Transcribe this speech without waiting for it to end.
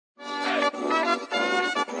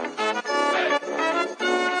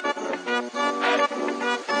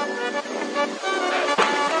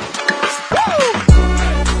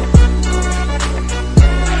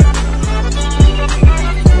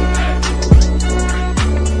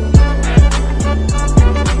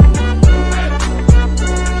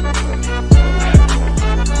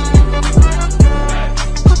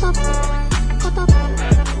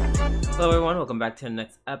back to the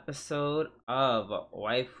next episode of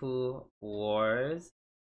Waifu Wars.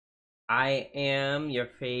 I am your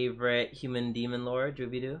favorite human demon lord,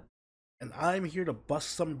 Jubidu. And I'm here to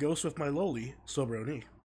bust some ghosts with my loli, Sobroni.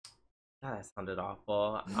 That sounded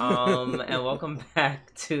awful. And welcome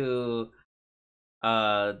back to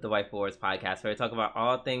the Waifu Wars podcast, where we talk about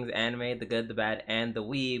all things anime, the good, the bad, and the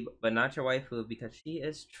weeb, but not your waifu because she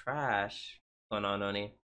is trash. What's going on,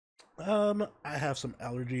 Oni? I have some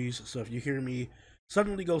allergies, so if you hear me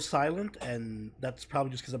suddenly go silent, and that's probably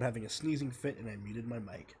just because I'm having a sneezing fit and I muted my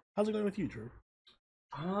mic. How's it going with you, Drew?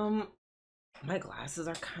 My glasses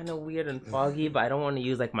are kind of weird and foggy, but I don't want to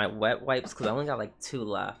use like my wet wipes because I only got like 2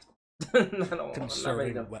 left.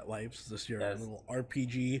 Conserving wet wipes. This your little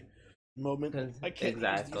RPG moment. I can't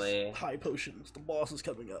exactly use these high potions. The boss is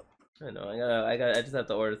coming up. I know. I just have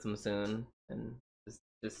to order some soon and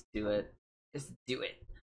just do it. Just do it.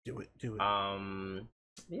 Do it.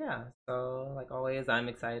 Yeah. So like always, I'm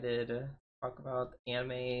excited to talk about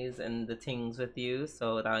animes and the things with you.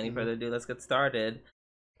 So without any further ado, let's get started.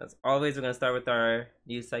 As always, we're gonna start with our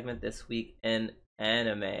news segment this week in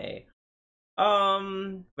anime.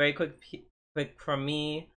 Very quick from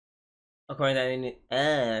me. According to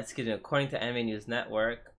Anime News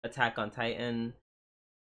Network, Attack on Titan,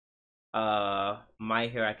 My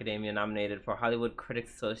Hero Academia nominated for Hollywood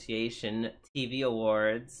Critics Association TV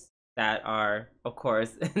Awards that are, of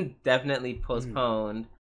course, definitely postponed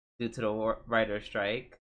due to the writer's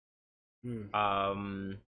strike.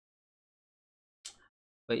 But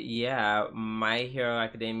yeah, My Hero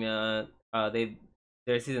Academia,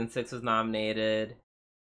 their season 6 was nominated,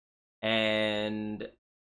 and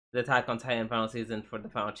the Attack on Titan final season for the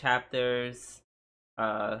final chapters.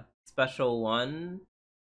 Special one,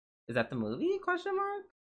 is that the movie? Question mark.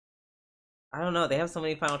 I don't know. They have so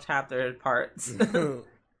many final chapter parts.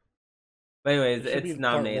 But anyways, it's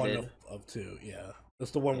nominated. Part 1 of 2, yeah.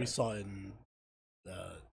 That's the one we saw in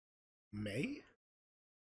May.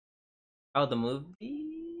 Oh, the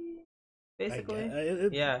movie, basically.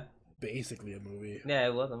 Yeah, basically a movie. Yeah,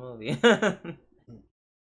 it was a movie.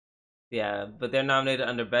 Yeah, but they're nominated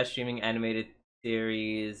under Best Streaming Animated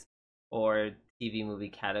Series or TV Movie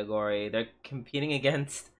category. They're competing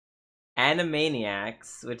against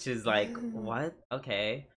Animaniacs, which is like, what?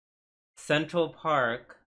 Okay. Central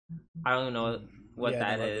Park. I don't know what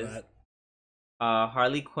that is.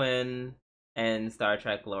 Harley Quinn and Star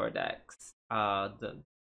Trek Lower Decks. Come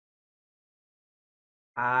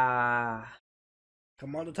on,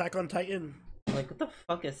 Attack on Titan. Like, what the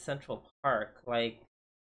fuck is Central Park? Like,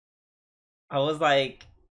 I was like,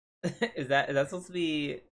 is that supposed to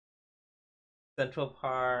be Central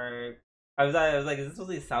Park? I was like, is this supposed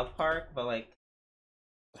to be South Park? But like,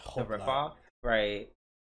 the ripoff, right?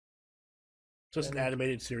 Just an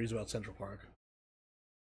animated series about Central Park.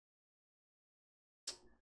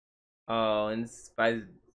 Oh, and it's by the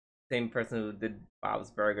same person who did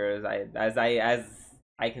Bob's Burgers. As I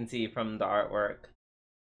can see from the artwork.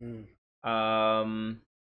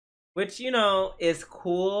 Which, you know, is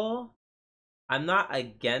cool. I'm not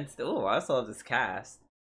against. Oh, I also love this cast.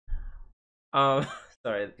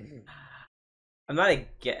 Sorry. I'm not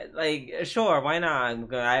against. Like, sure, why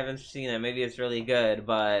not? I haven't seen it. Maybe it's really good,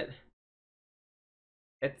 but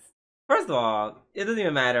it's, first of all, it doesn't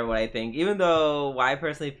even matter what I think. Even though I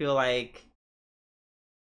personally feel like,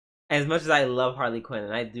 as much as I love Harley Quinn,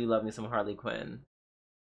 and I do love me some Harley Quinn,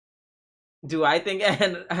 do I think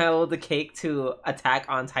I hold the cake to Attack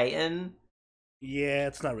on Titan? Yeah,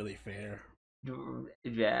 it's not really fair.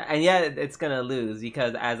 Yeah, and yeah, it's gonna lose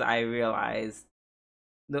because, as I realized,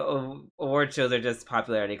 the award shows are just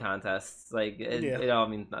popularity contests. Like, it all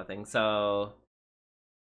means nothing. So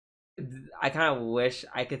I kind of wish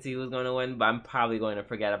I could see who's going to win, but I'm probably going to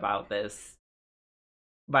forget about this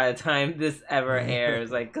by the time this ever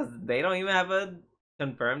airs. Like, because they don't even have a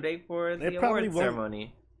confirmed date for the award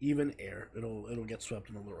ceremony. Even air, it'll get swept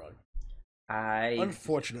under the rug.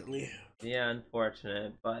 Unfortunately. Yeah,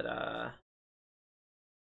 unfortunate, but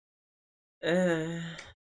is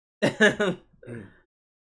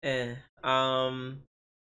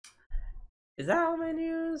that all my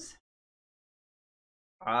news?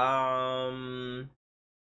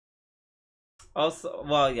 Also,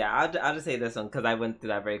 well, yeah, I'll just say this one because I went through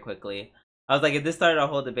that very quickly. I was like, if this started a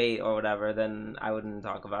whole debate or whatever, then I wouldn't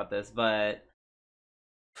talk about this. But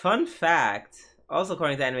fun fact, also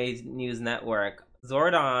according to Anime News Network,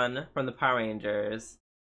 Zordon from the Power Rangers,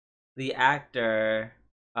 the actor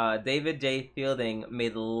David J. Fielding,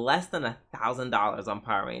 made less than $1,000 on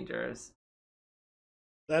Power Rangers.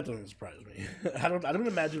 That doesn't surprise me. I don't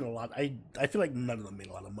imagine a lot. I feel like none of them made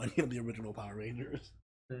a lot of money on the original Power Rangers.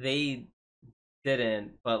 They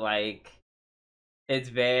didn't, but like, It's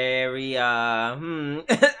very it's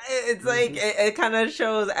like it kind of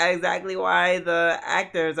shows exactly why the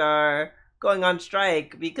actors are going on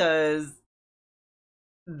strike, because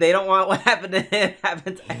they don't want what happened to him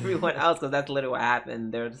happen to everyone else, because that's literally what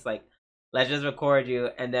happened. They're just like, let's just record you,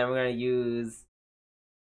 and then we're gonna use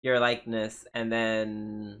your likeness, and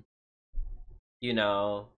then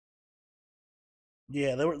yeah,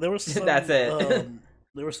 there was some, that's it.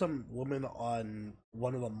 there was some woman on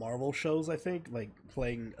one of the Marvel shows, I think, like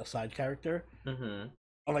playing a side character on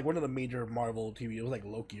like one of the major Marvel TV. It was like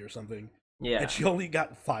Loki or something. Yeah, and she only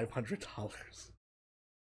got $500.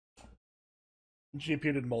 She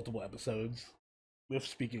appeared in multiple episodes with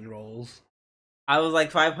speaking roles. I was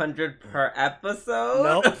like 500 per episode.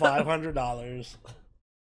 Nope, $500.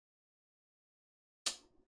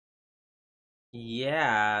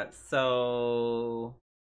 Yeah, so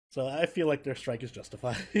I feel like their strike is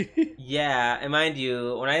justified. yeah, and mind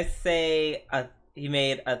you, when I say he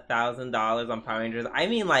made $1,000 on Power Rangers, I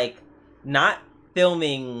mean like not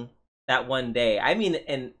filming that one day. I mean,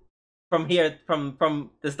 from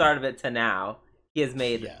the start of it to now, he has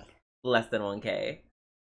made less than 1K,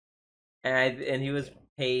 and he was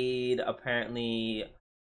paid apparently,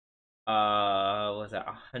 was it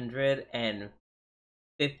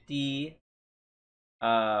 150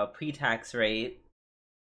 pre-tax rate.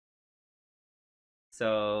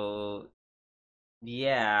 So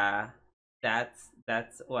yeah, that's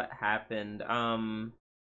what happened.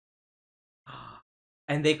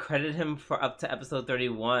 And they credited him for up to episode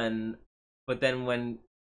 31, but then when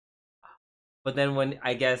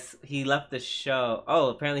I guess he left the show,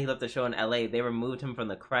 apparently he left the show in LA, they removed him from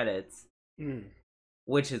the credits.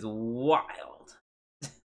 Which is wild.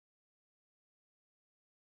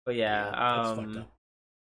 But yeah, that's fucked up.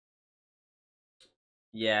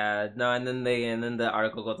 Yeah, no, and then the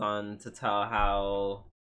article goes on to tell how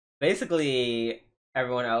basically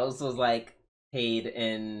everyone else was like paid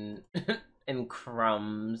in in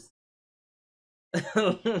crumbs.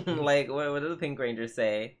 Like what did the Pink Ranger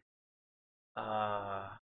say?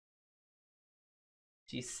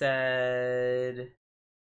 She said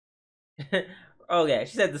oh yeah,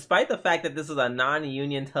 she said, despite the fact that this was a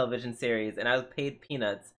non-union television series and I was paid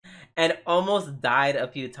peanuts and almost died a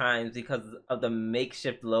few times because of the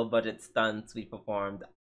makeshift low-budget stunts we performed,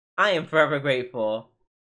 I am forever grateful.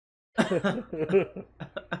 And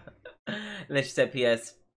then she said,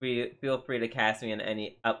 P.S. Feel free to cast me in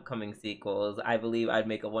any upcoming sequels. I believe I'd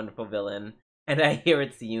make a wonderful villain, and I hear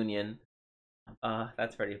it's the union.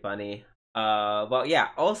 That's pretty funny. Well, yeah,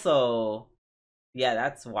 also, yeah,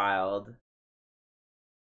 that's wild.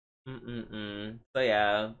 So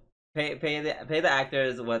yeah, pay the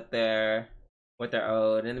actors what they're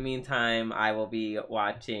owed. In the meantime, I will be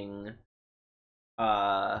watching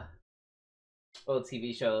old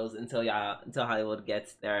TV shows until Hollywood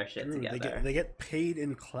gets their shit together. They get paid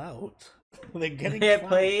in clout. They get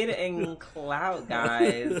paid in clout,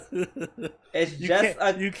 guys. It's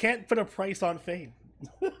you can't put a price on fame.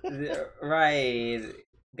 Right.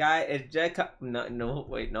 Guy, it's just no,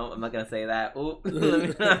 wait, no, I'm not gonna say that. Ooh,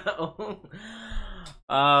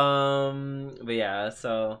 but yeah,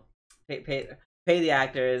 so pay the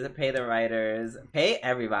actors, pay the writers, pay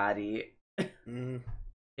everybody.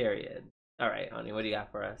 Period. All right, honey, what do you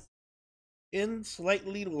got for us? In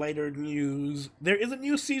slightly lighter news, there is a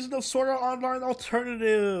new season of Sword Art Online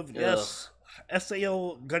Alternative. Ugh. Yes,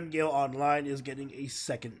 SAO Gun Gale Online is getting a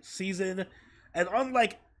second season, and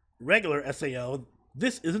unlike regular SAO,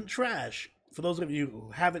 this isn't trash. For those of you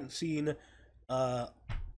who haven't seen SAO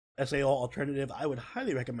Alternative, I would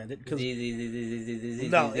highly recommend it, because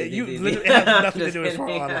no, it has nothing to do with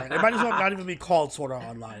Sword Art Online. It might as well not even be called Sword Art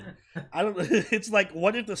Online. I don't. It's like,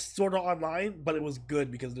 what if the Sword Art Online, but it was good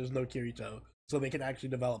because there's no Kirito, so they can actually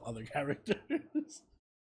develop other characters.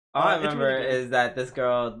 All I remember is that this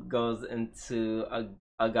girl goes into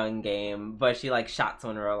a gun game, but she like shot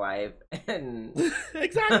someone in real life, and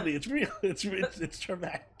exactly, it's real. It's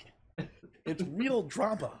traumatic. It's real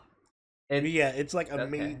drama. Yeah, it's like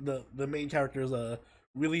the main character is a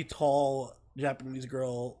really tall Japanese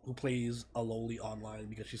girl who plays a lowly online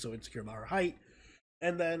because she's so insecure about her height,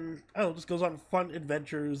 and then just goes on fun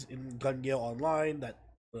adventures in Gun Gale Online that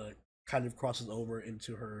kind of crosses over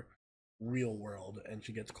into her real world, and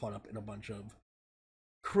she gets caught up in a bunch of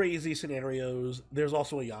crazy scenarios. There's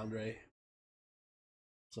also a yandere.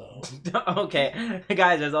 So okay,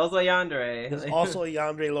 guys, there's also a yandere. There's also a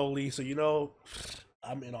yandere lowly, so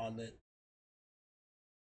I'm in on it.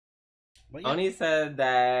 Yeah. Oni said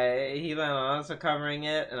that he's on us for covering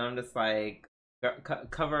it, and I'm just like,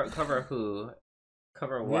 cover who?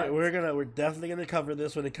 Cover what? We're definitely gonna cover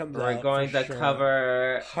this when it comes out. We're going to sure.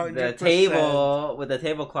 cover 100%. the table with the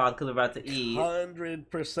tablecloth because we're about to eat.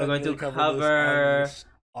 100%. We're going to cover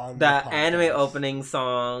on the anime opening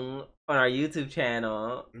song on our YouTube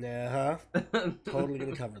channel. Yeah, totally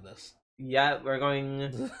gonna cover this. Yep, we're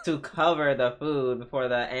going to cover the food before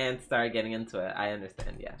the ants start getting into it. I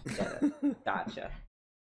understand. Yeah, get it. Gotcha.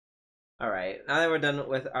 All right, now that we're done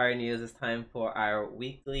with our news, it's time for our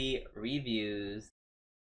weekly reviews.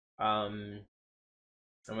 I'm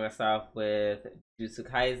gonna start off with Jujutsu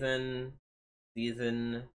Kaisen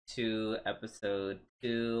Season 2, Episode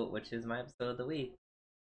 2, which is my episode of the week.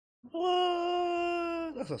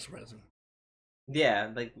 What? That's not surprising.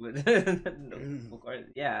 Yeah, like, of course,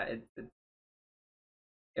 yeah,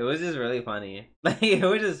 it was just really funny. Like, it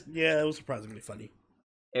was just... Yeah, it was surprisingly funny.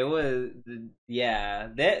 It was, yeah,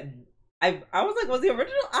 I was like, was the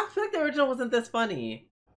original? I feel like the original wasn't this funny.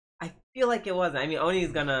 I feel like it wasn't. I mean,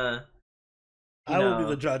 Oni's gonna... I will be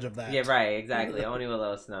the judge of that. Yeah, right, exactly. Oni will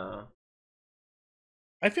let us know.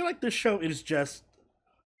 I feel like this show is just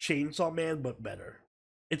Chainsaw Man, but better.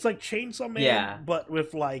 It's like Chainsaw Man, yeah, but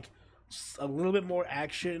with like a little bit more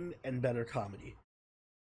action and better comedy.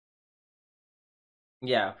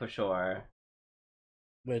 Yeah, for sure.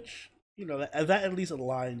 Which, you know, that at least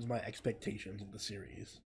aligns my expectations of the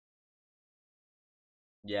series.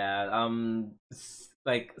 Yeah,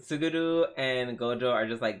 like Suguru and Gojo are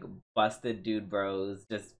just like busted dude bros,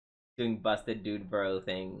 just doing busted dude bro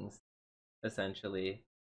things, essentially.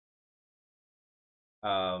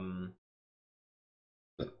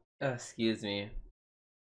 Excuse me.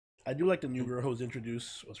 I do like the new girl who's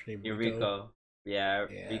introduced. What's her name? Riko. Yeah,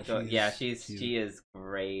 Riko. Yeah, she is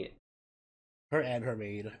great. Her and her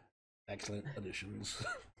maid, excellent additions.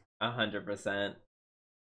 100%.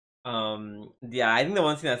 Yeah, I think the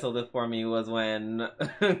one thing that sold it for me was when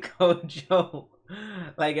Gojo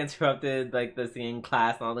like interrupted like the singing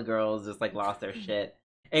class and all the girls just like lost their shit,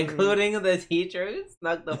 including the teacher who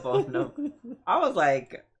snuck the phone up. I was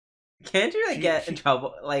like, can't you like get in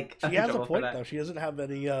trouble? Like, she has a point though. She doesn't have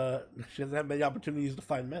any many opportunities to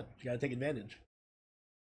find men. She gotta take advantage.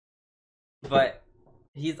 But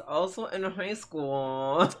he's also in high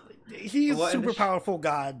school. He's a super powerful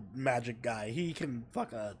god magic guy. He can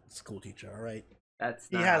fuck a school teacher, alright?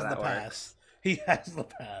 He has the pass. He has the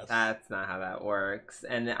pass. That's not how that works.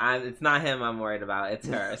 And it's not him I'm worried about, it's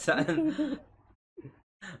her. So,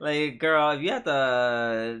 like, girl, if you have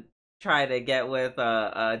to try to get with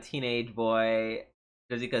a teenage boy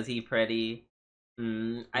just because he's pretty,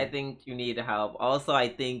 I think you need help. Also, I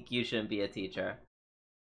think you shouldn't be a teacher.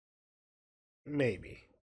 Maybe.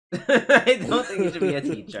 I don't think you should be a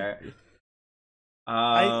teacher.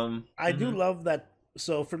 I do love that.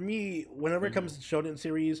 So for me, whenever it comes to shonen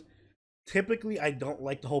series, typically I don't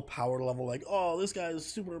like the whole power level. Like, oh, this guy is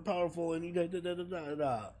super powerful, and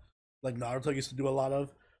like Naruto used to do a lot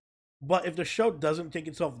of. But if the show doesn't take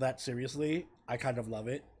itself that seriously, I kind of love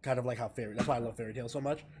it. Kind of like how that's why I love Fairy Tail so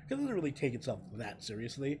much, because it doesn't really take itself that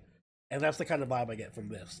seriously, and that's the kind of vibe I get from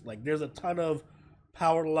this. Like, there's a ton of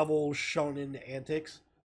power level shonen antics,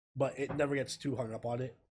 but it never gets too hung up on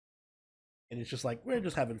it. And it's just like, we're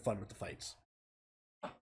just having fun with the fights.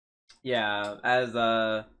 Yeah, as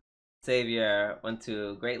Savior went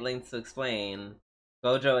to great lengths to explain,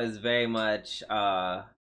 Gojo is very much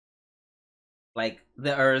like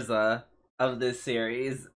the Urza of this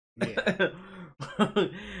series. Yeah.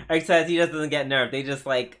 Except he just doesn't get nerfed. They just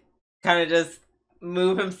like kind of just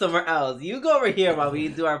move him somewhere else. You go over here while we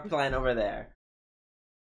do our plan over there.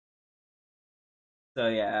 So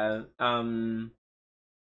yeah,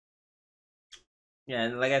 yeah,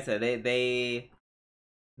 and like I said, they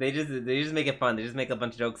just make it fun. They just make a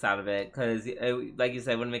bunch of jokes out of it because, like you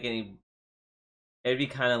said, it wouldn't make any. It'd be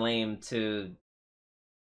kind of lame to,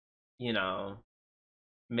 you know,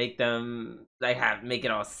 make them like make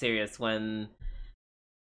it all serious when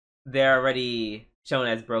they're already shown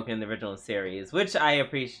as broken in the original series, which I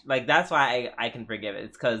appreciate. Like, that's why I can forgive it.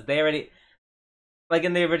 It's because they already, like,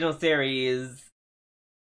 in the original series,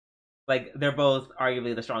 like, they're both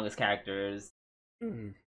arguably the strongest characters.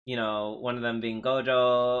 You know, one of them being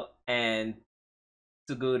Gojo and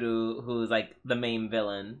Suguru, who's like the main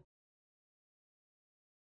villain.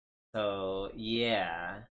 So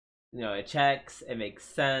yeah, you know, it checks. It makes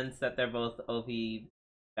sense that they're both OP,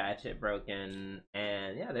 batshit broken,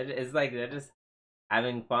 and yeah, they're just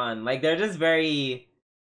having fun. Like, they're just very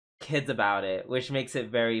kids about it, which makes it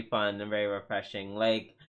very fun and very refreshing.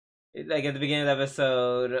 Like at the beginning of the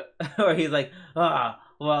episode, where he's like,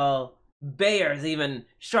 well, Bayer's even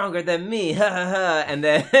stronger than me, ha ha ha. And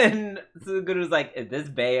then Suguru's like, is this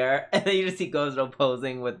Bayer? And then you just see Gojo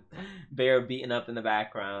posing with Bayer beaten up in the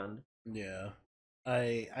background. Yeah.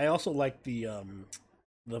 I also like the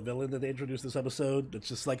villain that they introduced this episode. That's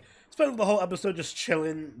just like spending the whole episode just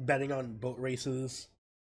chilling, betting on boat races.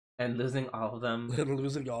 And losing all of them. And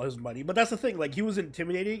losing all his money. But that's the thing, like he was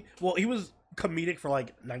intimidating. Well, he was comedic for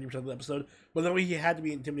like 90% of the episode, but then when he had to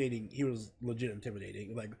be intimidating, he was legit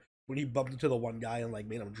intimidating. Like when he bumped into the one guy and like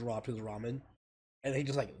made him drop his ramen, and he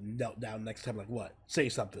just like knelt down next time, like, what? Say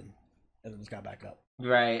something. And then just got back up.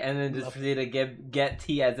 Right, and then just proceeded to get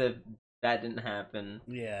tea as if that didn't happen.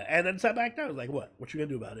 Yeah, and then sat back down. I was like, what? What you gonna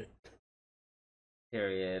do about it?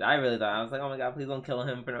 Period. I really thought, I was like, oh my god, please don't kill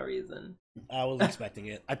him for no reason. I was expecting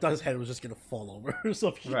it. I thought his head was just gonna fall over or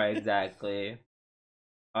something. Right, exactly.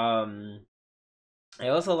 I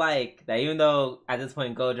also like that even though at this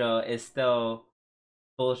point Gojo is still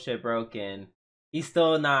bullshit broken, he's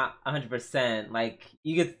still not 100%. Like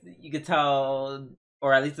you could tell,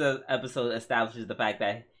 or at least the episode establishes the fact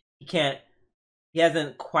that he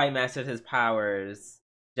hasn't quite mastered his powers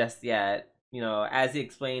just yet. You know, as he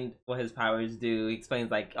explained what his powers do, he explains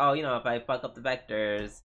like, oh, you know, if I fuck up the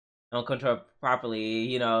vectors, don't control it properly,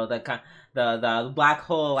 you know, the black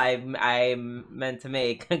hole I'm meant to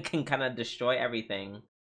make can kind of destroy everything.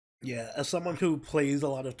 Yeah, as someone who plays a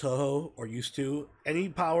lot of Toho, or used to, any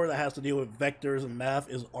power that has to deal with vectors and math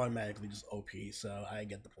is automatically just OP, so I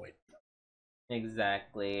get the point.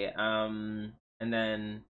 Exactly. And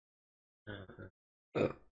then...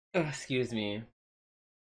 excuse me.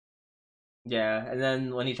 Yeah, and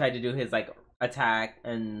then when he tried to do his, like, attack,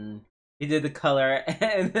 and he did the color,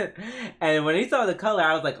 and when he saw the color,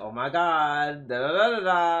 I was like, oh my god,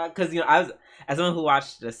 da-da-da-da-da, because, you know, I was, as someone who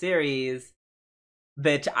watched the series...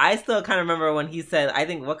 Bitch, I still kind of remember when he said, I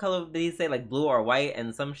think, what color did he say? Like blue or white,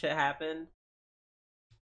 and some shit happened.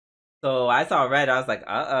 So I saw red, I was like,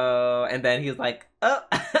 uh-oh. And then he was like, oh,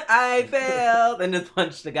 I failed, and just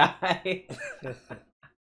punched the guy.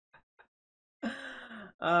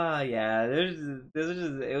 Oh, yeah. It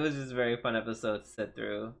was just a very fun episode to sit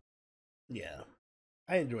through. Yeah.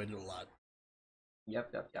 I enjoyed it a lot.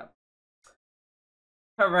 Yep.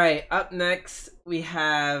 Alright, up next, we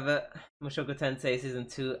have Mushoku Tensei Season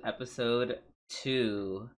 2, Episode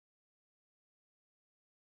 2.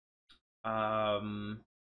 Mr.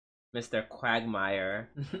 Quagmire.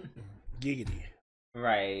 Giggity.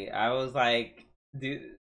 Right, I was like,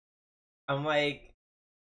 dude, I'm like,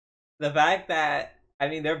 the fact that, I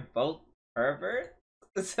mean, they're both perverts?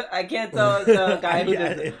 I can't tell the guy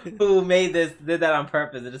who made this did that on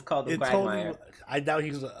purpose. It just called the Quagmire. I doubt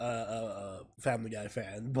he's a Family Guy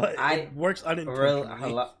fan, but it works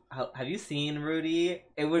unintentionally. Have you seen Rudy?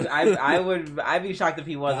 It would. I'd be shocked if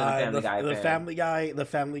he wasn't a Family Guy fan. The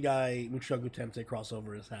Family Guy Mushoku Tensei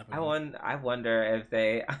crossover is happening. I wonder if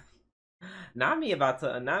they. Not me about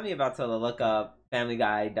to look up Family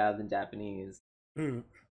Guy dubbed in Japanese. Geek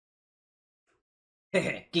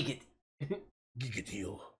it.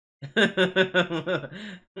 Gigateel.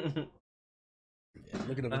 Yeah,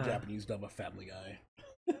 looking at the Japanese dub of Family Guy.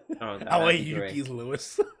 Oh, God, Yuki's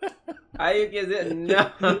Lewis. Yuki's it?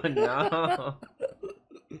 No.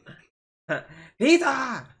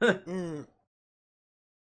 Hita!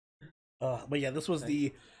 But yeah, this was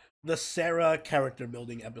the Sarah character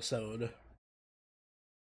building episode.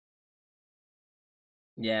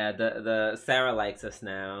 Yeah, the Sarah likes us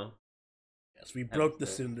now. Yes, we broke the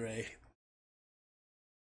tsundere.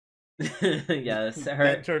 Yes,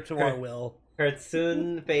 bent her to our will. Her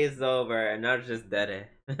tsun phase is over, and now it's just Dere.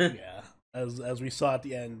 Yeah, as we saw at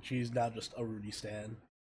the end, she's now just a Rudy stan.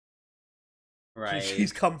 Right.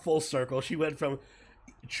 She's come full circle. She went from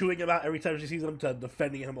chewing him out every time she sees him to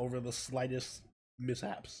defending him over the slightest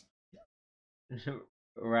mishaps.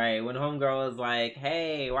 Right, when homegirl was like,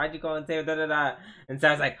 "Hey, why'd you go and save da-da-da?" And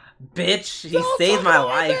Sarah's like, "Bitch, he saved my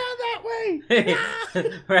life." That way.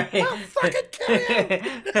 Right. I'll fucking kill him.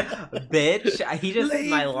 Bitch, he just saved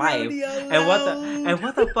my life. And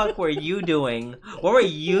what the fuck were you doing? What were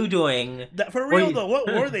you doing? For real though,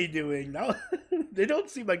 what were they doing? No, they don't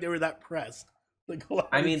seem like they were that pressed. Like,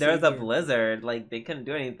 I mean, there was a blizzard. Like, they couldn't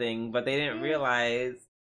do anything, but they didn't realize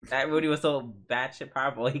that Rudy was so batshit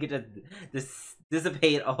powerful. He could just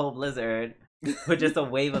dissipate a whole blizzard with just a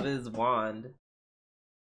wave of his wand.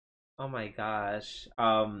 Oh my gosh.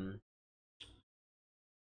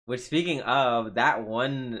 Which, speaking of that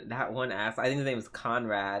one ass, I think his name was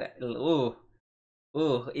Conrad. Ooh,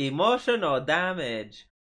 emotional damage.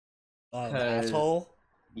 The asshole.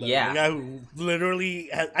 The guy who literally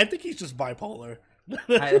I think he's just bipolar.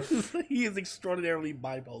 He is extraordinarily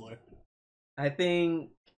bipolar. I think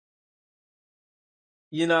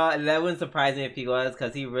You know, that wouldn't surprise me if he was,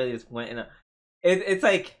 because he really just went in a... It's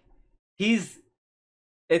like, it's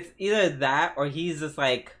either that, or he's just,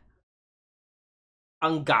 like,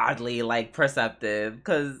 ungodly, like, perceptive,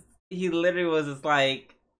 because he literally was just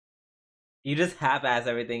like, you just half-ass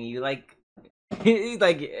everything, you, like,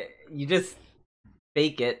 you just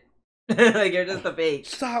fake it. Like, you're just a fake.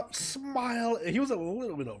 Stop, smile. He was a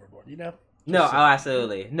little bit overboard, you know? No, oh,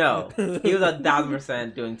 absolutely. No. He was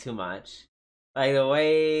 1,000% doing too much. Like, the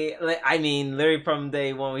way, like, I mean, literally from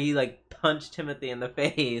day one, when he, like, punched Timothy in the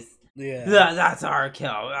face. Yeah. That's our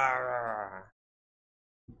kill.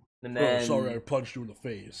 And then... Oh, sorry, I punched you in the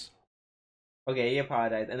face. Okay, he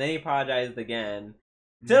apologized. And then he apologized again.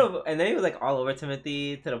 And then he was, like, all over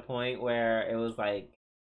Timothy to the point where it was, like...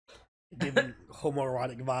 Giving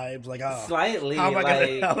homoerotic vibes, like, oh, slightly, how am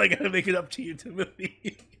I gonna make it up to you,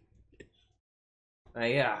 Timothy?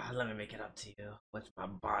 Like, yeah, let me make it up to you with my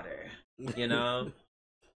body, you know?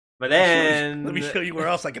 But then... Let me show you where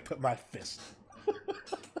else I can put my fist.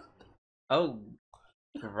 Oh,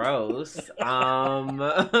 gross. I'm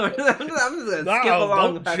just gonna skip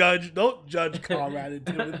along. Don't judge Conrad and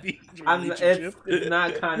Timothy's relationship. It's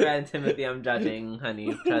not Conrad and Timothy I'm judging,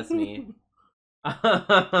 honey. Trust me.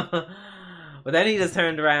 But then he just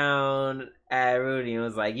turned around at Rudy and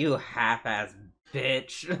was like, "You half-ass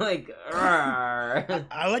bitch!" Like,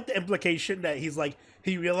 I like the implication that he's like,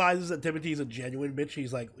 he realizes that Timothy's a genuine bitch.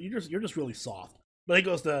 He's like, you're just really soft. But he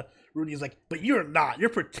goes to Rudy. He's like, "But you're not. You're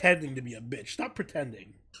pretending to be a bitch. Stop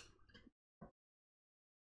pretending."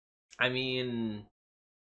 I mean,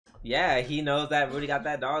 yeah, he knows that Rudy got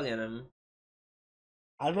that dog in him.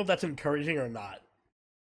 I don't know if that's encouraging or not.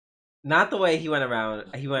 Not the way he went about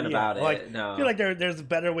like, it. No, I feel like there's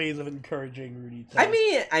better ways of encouraging Rudy.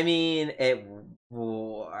 I mean, it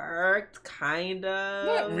worked, kind of.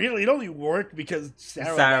 Not really. It only worked because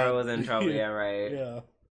Sarah was in trouble. Yeah, right. Yeah.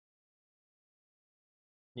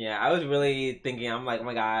 Yeah, I was really thinking. I'm like, oh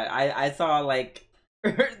my god! I saw like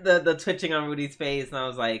the twitching on Rudy's face, and I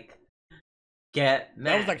was like, get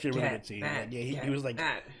mad. That was actually a really good scene. Mad, like, he was like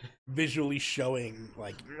mad. Visually showing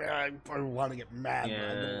like, I want to get mad, but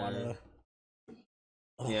I don't want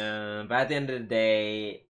to. Yeah, but at the end of the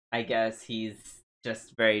day, I guess he's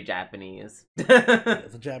just very Japanese. Yeah,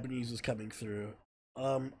 the Japanese is coming through.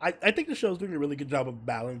 I think the show's doing a really good job of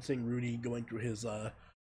balancing Rudy going through his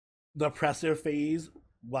depressive phase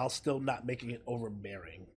while still not making it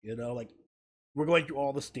overbearing. You know, like, we're going through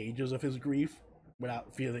all the stages of his grief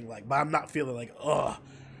without feeling like, but I'm not feeling like, ugh,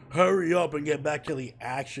 hurry up and get back to the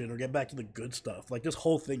action or get back to the good stuff. Like, this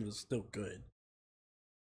whole thing is still good.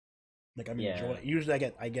 Like, I'm enjoying it. Usually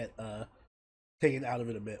I get taken out of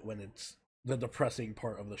it a bit when it's the depressing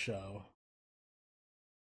part of the show.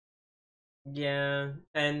 Yeah,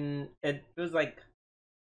 and it was like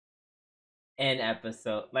an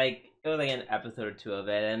episode, like it was like an episode or two of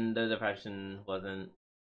it, and the depression wasn't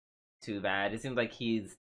too bad. It seems like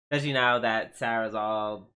he's, especially now that Sarah's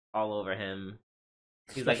all over him.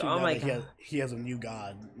 He's especially like, oh my god, he has a new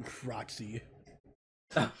god, Roxy.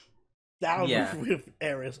 Down with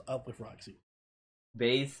Eris, up with Roxy.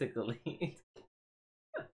 Basically.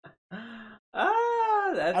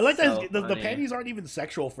 I like so that the panties aren't even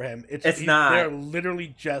sexual for him. It's not. They're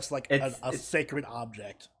literally just like a sacred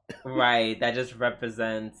object. Right, that just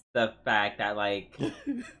represents the fact that like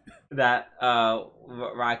that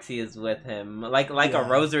Roxy is with him, like a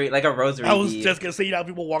rosary, I was just gonna say, you know how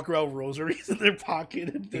people walk around with rosaries in their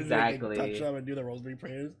pocket and exactly touch them and do the rosary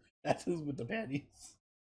prayers. That's his with the panties.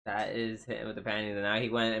 That is him with the panties, and now he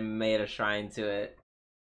went and made a shrine to it.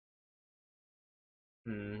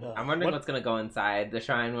 I'm wondering what's gonna go inside the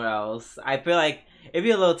shrine. What else? I feel like it'd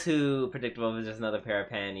be a little too predictable if it's just another pair of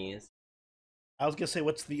panties. I was gonna say,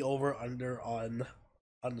 what's the over under on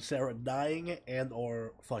Sarah dying and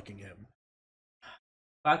or fucking him?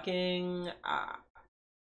 Fucking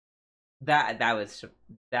that would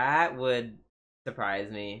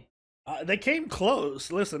surprise me. They came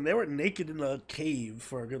close. Listen, they were naked in a cave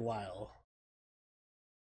for a good while.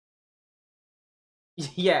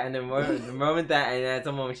 Yeah, and the moment that, and at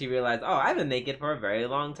some moment she realized, oh, I've been naked for a very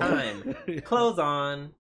long time. Clothes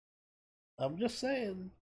on. I'm just saying.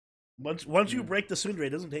 Once you break the tsundere, it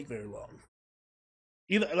doesn't take very long.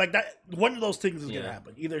 Either like that, one of those things is gonna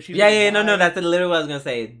happen. Either she's no, that's literally what I was gonna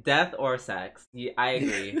say. Death or sex. I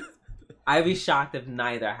agree. I'd be shocked if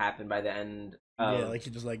neither happened by the end. Yeah, like she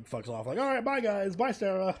just like fucks off, like, all right, bye guys, bye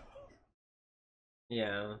Sarah.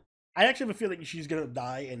 Yeah. I actually have a feeling she's gonna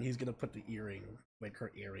die, and he's gonna put the earring, like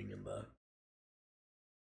her earring,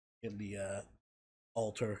 in the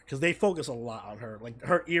altar, because they focus a lot on her. Like,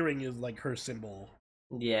 her earring is like her symbol.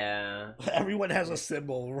 Yeah. Everyone has a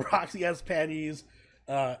symbol. Roxy has panties.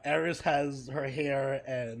 Eris has her hair,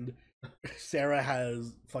 and Sarah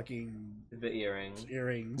has fucking the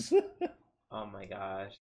earrings. Oh my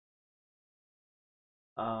gosh.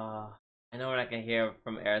 I know we're not gonna hear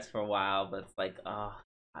from Eris for a while, but it's like, oh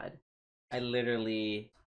God, I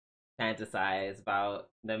literally fantasize about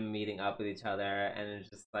them meeting up with each other, and it's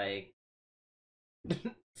just like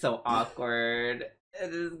so awkward.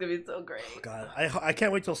 It is gonna be so great. Oh God, I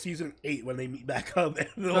can't wait till season 8 when they meet back up in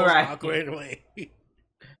the most awkward way.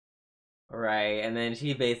 Right, and then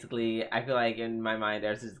she basically, I feel like in my mind,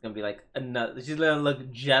 Eris is gonna be like another. She's gonna look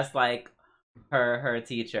just like her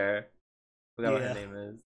teacher. I forgot what her name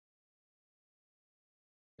is.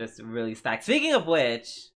 Just really stacked. Speaking of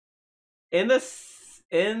which, in the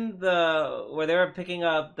where they were picking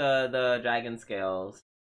up the dragon scales,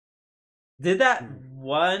 did that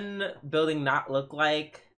one building not look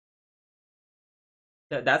like?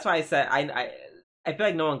 That's why I said I feel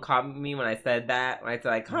like no one caught me when I said that. When I said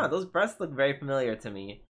like, huh, those breasts look very familiar to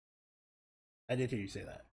me. I did hear you say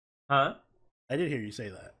that. Huh? I did hear you say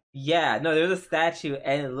that. Yeah, no, there was a statue,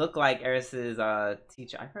 and it looked like Eris's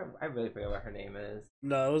teacher. I really forget what her name is.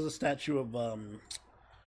 No, it was a statue of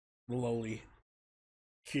Loli.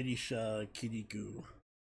 Kirisha Kiriku.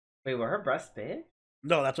 Wait, were her breasts big?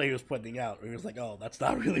 No, that's what he was pointing out. He was like, oh, that's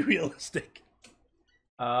not really realistic.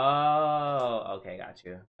 Oh, okay, got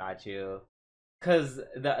you. Cause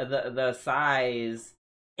the size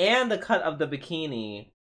and the cut of the bikini,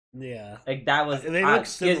 yeah, like that was they look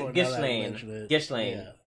similar.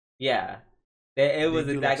 Gishlane, yeah. It was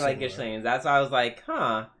exactly like Gishlane's. That's why I was like,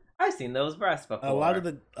 huh, I've seen those breasts before. A lot of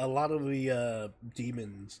the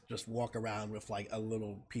demons just walk around with like a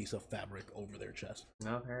little piece of fabric over their chest.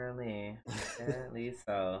 Apparently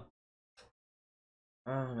so.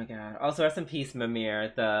 Oh my god! Also, rest in peace,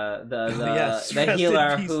 Mimir, the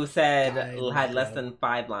healer who said had less than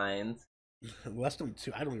 5 lines. Less than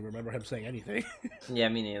 2. I don't even remember him saying anything. Yeah,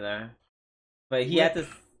 me neither. But he had to.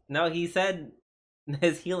 No, he said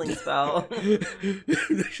his healing spell.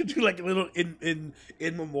 They should do like a little in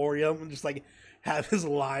memoriam and just like have his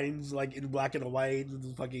lines like in black and white and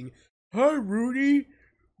just fucking, "Hi, Rudy.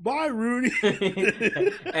 Bye, Rudy."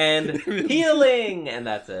 And healing, and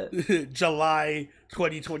that's it. July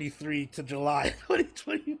 2023 to July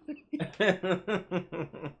 2023.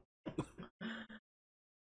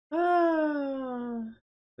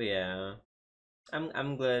 But yeah,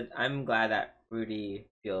 I'm glad that Rudy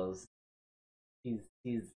feels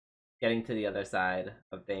he's getting to the other side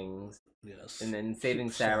of things. Yes, and then saving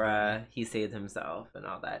Sarah, he saved himself and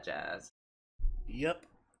all that jazz. Yep.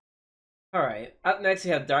 All right. Up next,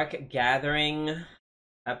 we have Dark Gathering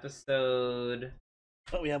episode.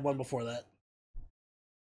 Oh, we have one before that.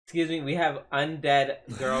 Excuse me. We have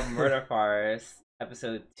Undead Girl Murder Farce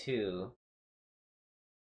episode 2.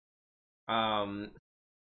 I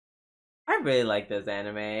really like this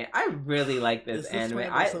anime. I really like this anime.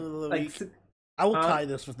 I will tie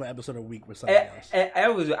this with my episode of the week with something else. I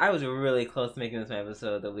was really close to making this my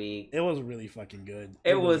episode of the week. It was really fucking good.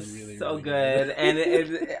 It was really, so really good.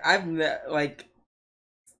 And I'm like,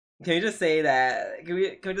 can we just say that? Can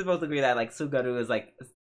we just both agree that like Sugaru is like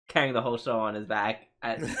carrying the whole show on his back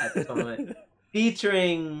at this moment,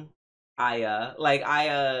 featuring Aya. Like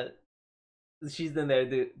Aya, she's in there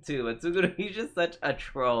too. But Sugaru, he's just such a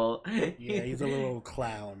troll. Yeah, he's a little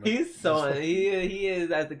clown. He's so he is,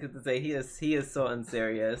 as the kids would say, he is so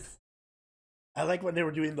unserious. I like when they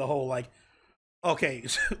were doing the whole like, okay,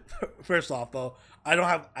 first off though, I don't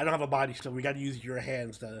have a body, so we got to use your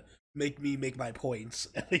hands to make me make my points.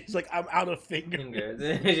 And he's like, I'm out of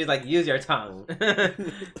fingers. She's like, use your tongue,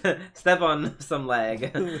 step on some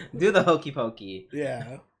leg, do the hokey pokey.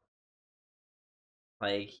 Yeah.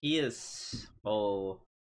 Like he is so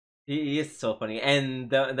funny, and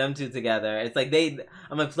them two together, it's like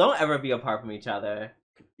I'm like, don't ever be apart from each other.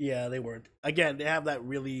 Yeah, they weren't. Again, they have that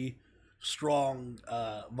really strong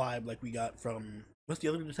vibe like we got from, what's the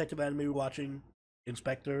other detective anime we were watching?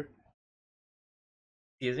 Inspector.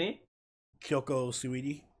 Excuse me? Kyoko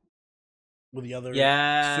Suidi. With the other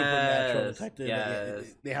supernatural detective. Yes.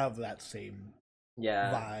 They have that same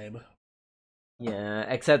vibe. Yeah,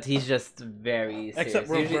 except he's just very serious. Except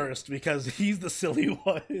reversed, because he's the silly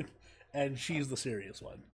one and she's the serious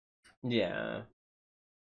one. Yeah.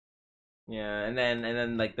 Yeah, and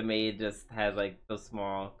then like the maid just has like those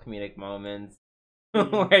small comedic moments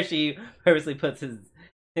where she purposely puts his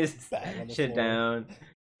shit down,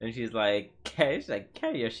 and she's like, carry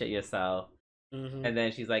your shit yourself. Mm-hmm. And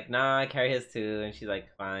then she's like, nah, carry his too, and she's like,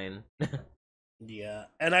 fine. Yeah,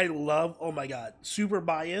 and I love, oh my god, super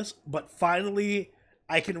biased, but finally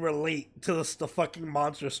I can relate to the fucking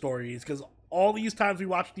monster stories, because all these times we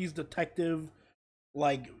watch these detective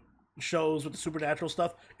like shows with the supernatural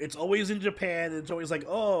stuff, it's always in Japan. And it's always like,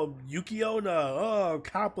 oh, Yuki-onna, oh,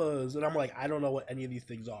 kappas, and I'm like, I don't know what any of these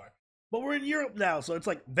things are. But we're in Europe now, so it's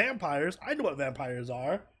like vampires. I know what vampires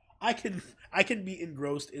are. I can be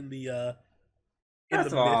engrossed in the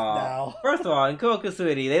myth now. First of all, in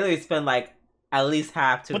Kokusuri, they literally spend like at least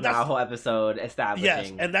half to the whole episode establishing.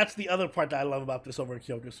 Yes, and that's the other part that I love about this over in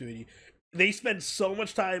Kokusuri. They spend so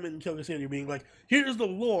much time in Kokusuri being like, here's the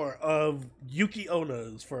lore of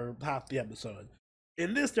Yuki-onnas for half the episode.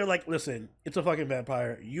 In this, they're like, listen, it's a fucking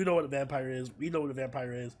vampire. You know what a vampire is. We know what a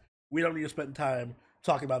vampire is. We don't need to spend time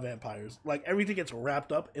talking about vampires. Like, everything gets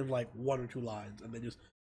wrapped up in like 1 or 2 lines, and they just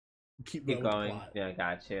keep going. With the plot. Yeah,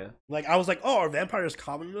 got you. Like, I was like, oh, are vampires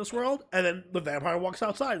common in this world? And then the vampire walks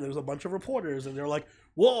outside, and there's a bunch of reporters, and they're like,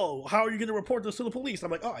 whoa, how are you going to report this to the police? I'm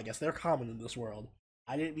like, oh, I guess they're common in this world.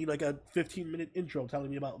 I didn't need like a 15-minute intro telling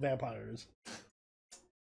me about vampires.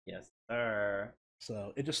 Yes, sir.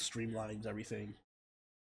 So it just streamlines everything.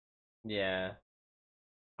 Yeah.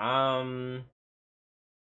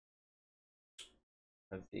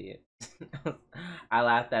 Let's see. I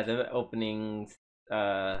laughed at the opening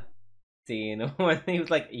scene when he was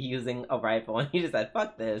like using a rifle and he just said,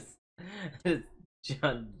 "Fuck this." Just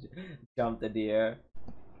jumped the deer.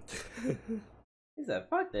 He said,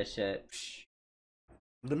 "Fuck this shit."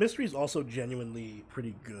 The mystery is also genuinely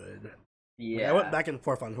pretty good. Yeah. Like, I went back and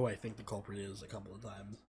forth on who I think the culprit is a couple of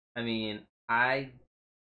times. I mean, I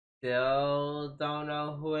still don't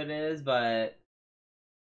know who it is, but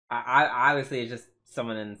I obviously it's just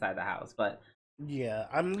someone inside the house. But yeah,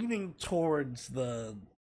 I'm leaning towards the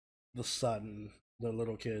son, the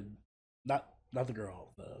little kid, not the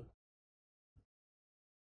girl, the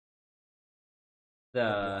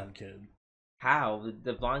blonde kid. How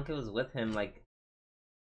the blonde kid was with him like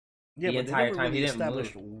the entire time. Really he didn't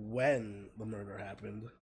move. When the murder happened.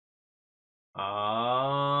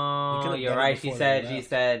 Oh, you're right. She said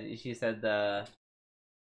the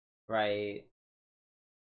right.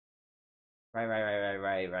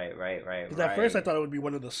 Because at first I thought it would be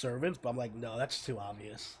one of the servants, but I'm like, no, that's too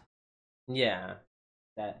obvious. Yeah,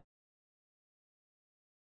 that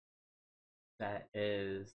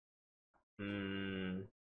is.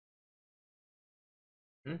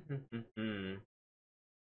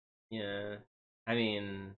 Yeah, I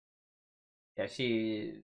mean, yeah, it's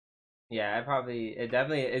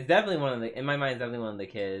definitely one of the, in my mind, it's definitely one of the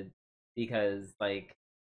kids, because like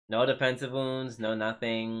no defensive wounds, no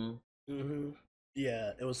nothing.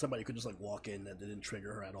 Yeah, it was somebody who could just like walk in that didn't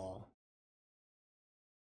trigger her at all.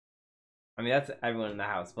 I mean, that's everyone in the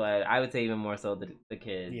house, but I would say even more so the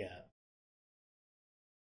kid. Yeah.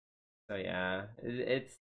 So yeah,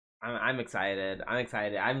 I'm excited.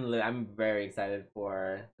 I'm very excited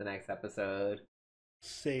for the next episode.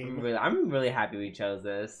 Same. I'm really happy we chose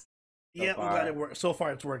this. I'm glad it worked. So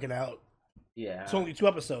far, it's working out. Yeah. It's only 2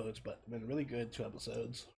 episodes, but been really good 2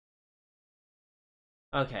 episodes.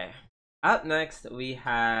 Okay. Up next, we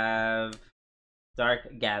have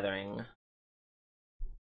Dark Gathering.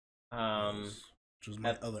 Which was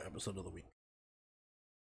my other episode of the week.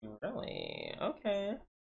 Really? Okay.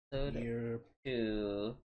 Episode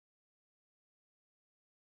 2.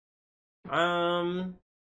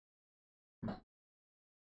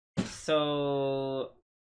 So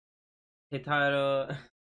Hitaro,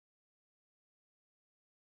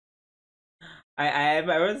 I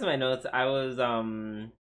wrote this in my notes. I was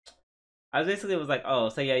basically like, oh,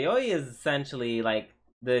 so Yayoi is essentially like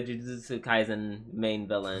the Jujutsu Kaisen main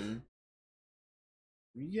villain.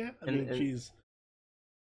 Yeah, I mean, she's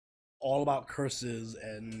all about curses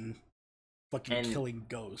and fucking killing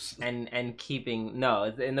ghosts and keeping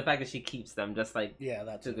in the fact that she keeps them, just like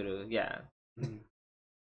that's Tsuguru. Yeah.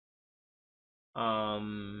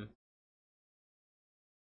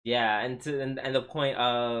 Yeah, and the point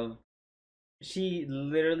of, she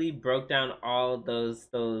literally broke down all those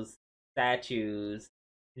statues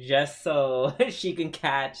just so she can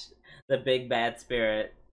catch the big bad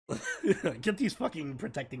spirit. Get these fucking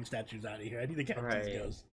protecting statues out of here. I need to catch these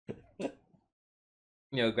ghosts.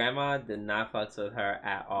 Grandma did not fucks with her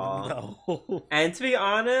at all. No. And to be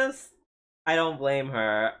honest, I don't blame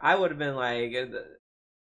her. I would have been like,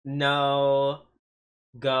 no,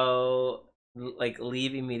 go, like,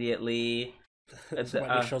 leave immediately.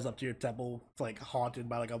 Somebody shows up to your temple, like, haunted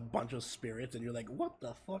by like a bunch of spirits, and you're like, what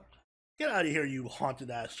the fuck? Get out of here, you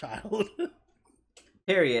haunted ass child.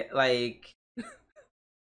 Period. Like,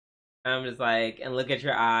 I'm just like, and look at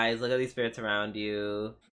your eyes, look at these spirits around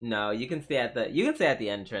you. No, you can stay at the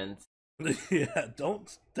entrance. Yeah, don't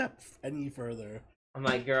step any further. I'm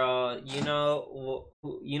like, girl, you know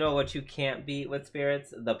what you can't beat with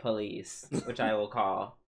spirits? The police, which I will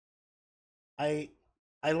call. I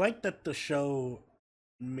I like that the show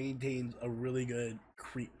maintains a really good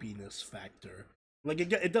creepiness factor. Like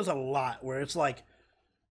it does a lot where it's like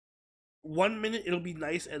 1 minute it'll be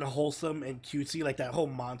nice and wholesome and cutesy, like that whole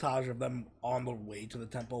montage of them on the way to the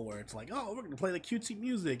temple where it's like, oh, we're gonna play the cutesy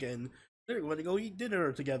music and they're gonna go eat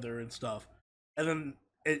dinner together and stuff, and then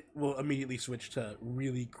it will immediately switch to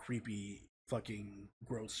really creepy, fucking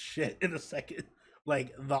gross shit in a second,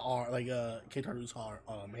 like Keitaru's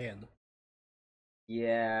hand.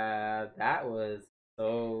 Yeah, that was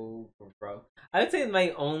so gross. I would say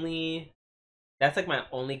that's like my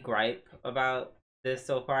only gripe about this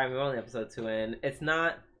so far. I mean, we're only episode 2 in. It's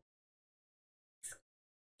not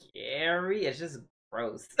scary. It's just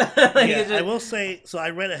gross. I will say. So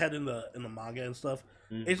I read ahead in the manga and stuff.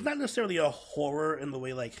 Mm-hmm. It's not necessarily a horror in the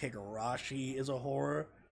way like Higurashi is a horror,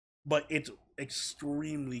 but it's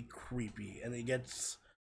extremely creepy, and it gets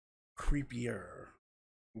creepier.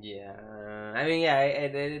 Yeah, I mean, yeah,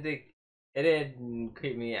 it did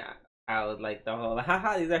creep me out. Like the whole,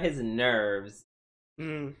 haha, these are his nerves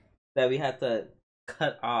that we had to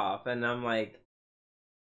cut off, and I'm like,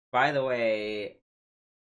 by the way,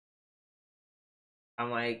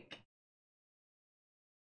 I'm like,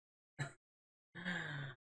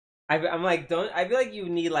 I'm like, I feel like you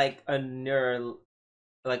need like a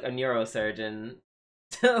neurosurgeon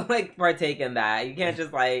to like partake in that. You can't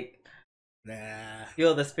just like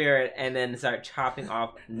feel the spirit and then start chopping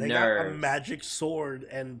off they nerves. Got a magic sword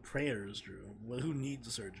and prayers, Drew. Well, who needs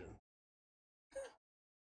a surgeon?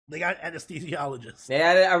 They got anesthesiologists.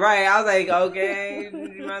 Yeah, right. I was like, okay,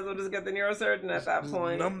 you might as well just get the neurosurgeon at that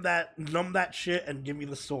point. Numb that shit and give me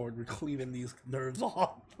the sword. We're cleaving these nerves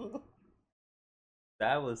off.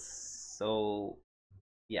 That was so...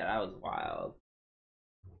 Yeah, that was wild.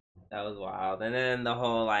 That was wild. And then the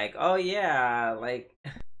whole, like, oh yeah, like,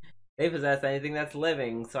 they possess anything that's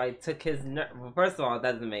living, so I took his nerve. Well, first of all,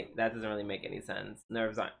 that doesn't really make any sense.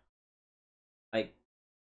 Nerves aren't... Like,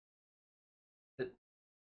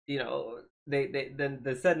 you know,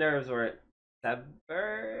 the said nerves were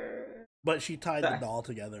severed. But she tied the doll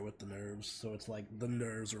together with the nerves, so it's like the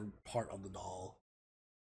nerves are part of the doll.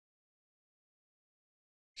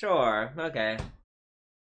 Sure, okay.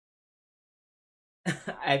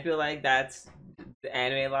 I feel like that's the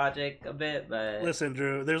anime logic a bit, but... Listen,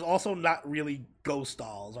 Drew, there's also not really ghost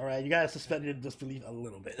dolls, alright? You gotta suspend your disbelief a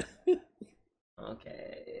little bit.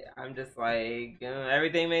 Okay, I'm just like,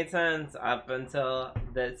 everything made sense up until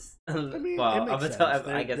this. I mean, well, up until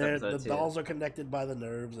I guess episode 2. The dolls are connected by the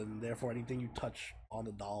nerves, and therefore anything you touch on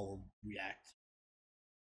the doll will react.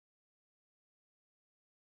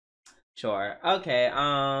 Sure. Okay.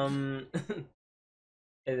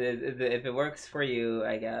 If it works for you,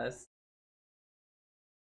 I guess.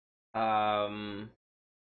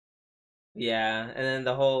 Yeah, and then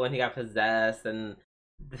the whole when he got possessed and.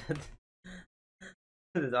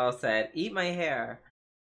 It's all said, eat my hair.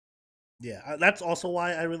 Yeah, that's also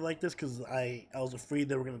why I really like this, because I was afraid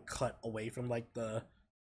they were gonna cut away from like the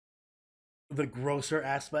grosser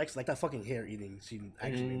aspects, like that fucking hair eating scene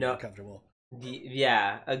actually made me uncomfortable.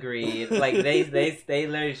 Yeah, agreed. Like they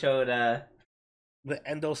literally showed the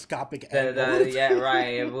endoscopic angle. Yeah,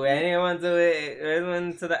 right. If anyone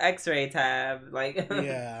to the X-ray tab, like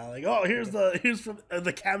yeah, like oh here's from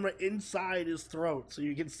the camera inside his throat, so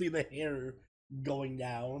you can see the hair going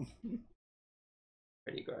down.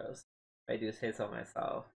 Pretty gross. I do say so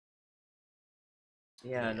myself.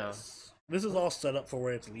 Yeah, yes. No. This is all set up for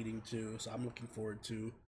where it's leading to, so I'm looking forward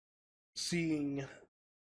to seeing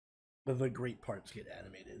the great parts get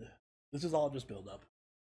animated. This is all just build up.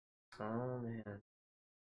 Oh man.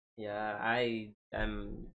 Yeah,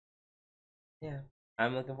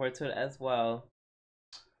 I'm looking forward to it as well.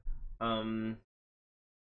 I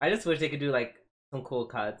just wish they could do like some cool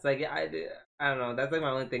cuts. Like I don't know. That's like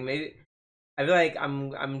my only thing. Maybe I feel like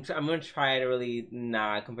I'm gonna try to really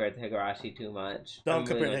not compare it to Higurashi too much. Don't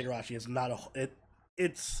compare to Higurashi. It's not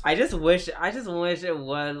it's. I just wish it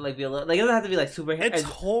would like be a little like it doesn't have to be like super. It's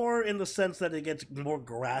horror in the sense that it gets more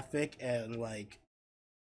graphic and like.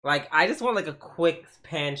 Like I just want like a quick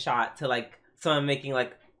pan shot to like someone making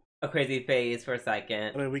like a crazy face for a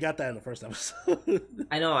second. I mean, we got that in the first episode.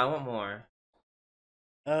 I know. I want more.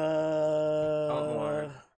 I want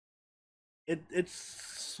more. It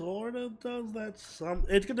sort of does that.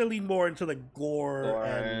 It's gonna lean more into the gore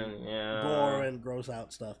and gross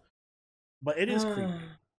out stuff, but it is creepy.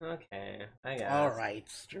 Okay, I guess. All right,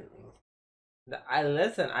 Drew. I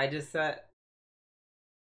just said.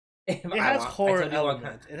 It has horror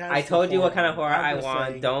elements. I told you what kind of horror I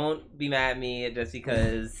want. Don't be mad at me just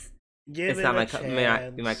because it's not my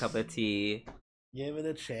cup of tea. Give it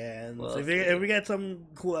a chance. We'll if we get some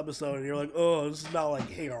cool episode and you're like, oh, this is not like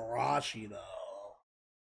Higurashi though.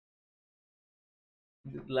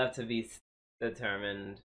 Left to be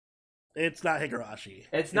determined. It's not Higurashi.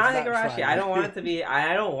 It's not Higurashi. I don't want it to be.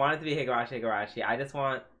 I don't want it to be Higurashi. I just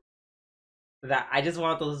want that. I just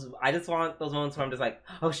want those moments where I'm just like,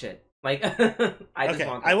 oh shit. Like, I just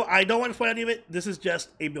want. I don't want to spoil any of it. This is just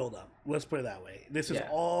a build up. Let's put it that way. This is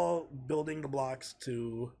all building the blocks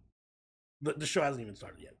to. The show hasn't even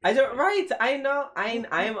started yet. Right. I know. I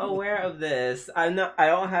am aware of this. I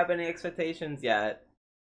don't have any expectations yet.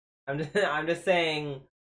 I'm just saying.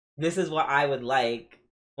 This is what I would like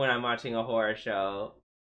when I'm watching a horror show.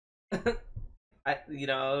 Just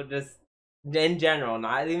in general,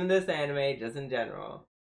 not even this anime, just in general.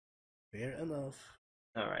 Fair enough.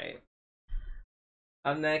 All right.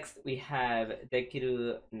 Up next, we have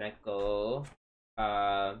Dekiru Neko,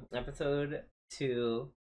 episode 2.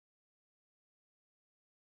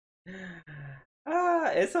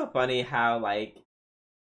 It's so funny how, like,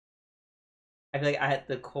 I feel like at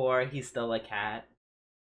the core, he's still a cat.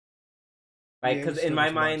 Like, because in my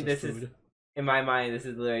mind, this is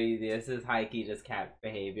literally high-key just cat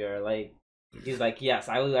behavior. Like, he's like, yes,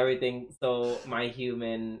 I will do everything so my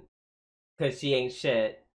human, because she ain't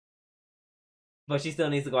shit. But she still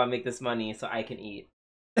needs to go out and make this money so I can eat.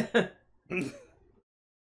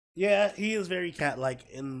 Yeah, he is very cat-like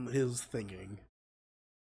in his thinking.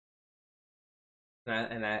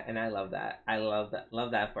 And I love that. I love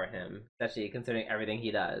that for him, especially considering everything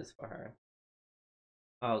he does for her.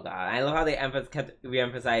 Oh god, I love how they kept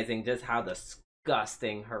re-emphasizing just how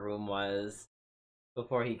disgusting her room was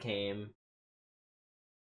before he came.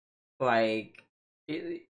 Like,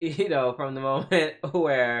 from the moment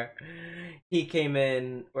where he came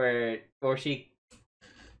in, where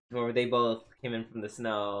they both came in from the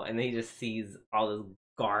snow, and then he just sees all this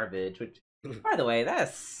garbage. Which, by the way,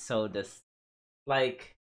 that's so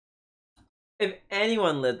like, if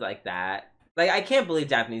anyone lived like that. Like, I can't believe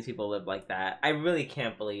Japanese people live like that. I really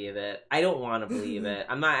can't believe it. I don't want to believe it.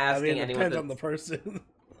 I'm not asking anyone. It depends on the person.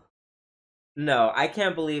 No, I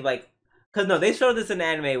can't believe, like, because no, they showed this in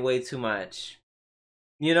anime way too much.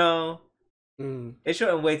 They showed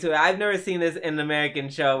it way too. I've never seen this in an American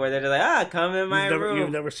show where they're just like, come in my room.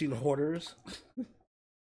 You've never seen Hoarders?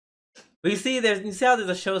 But you see how there's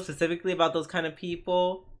a show specifically about those kind of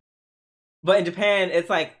people, but in Japan, it's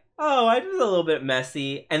like, oh, I'm just a little bit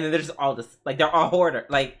messy, and then there's all this, like, they're all hoarders.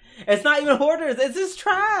 Like, it's not even hoarders, it's just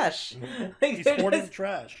trash. Like, he's hoarding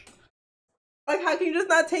trash. Like, how can you just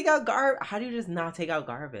not take out garbage? How do you just not take out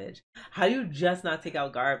garbage? How do you just not take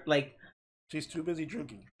out garbage? Like, she's too busy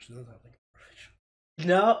drinking. She doesn't have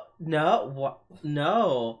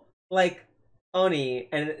No. Like, Oni,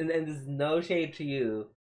 and there's no shade to you.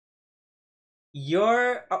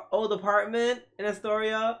 Your old apartment in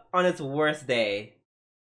Astoria on its worst day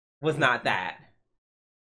was not that.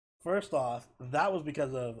 First off, that was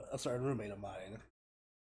because of a certain roommate of mine.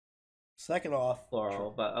 Second off,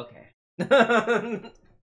 plural, but okay.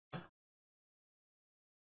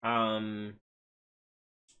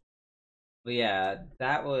 But yeah,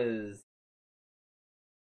 that was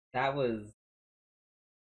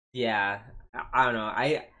yeah, I don't know.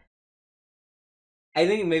 I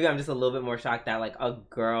think maybe I'm just a little bit more shocked that, like, a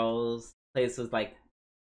girl's place was, like,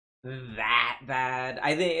 that bad.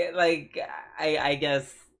 I think, like, I guess,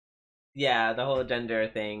 yeah, the whole gender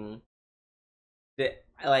thing,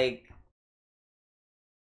 like,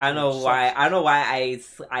 I don't know why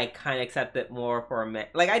I kind of accept it more for a man.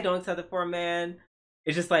 Like, I don't accept it for a man.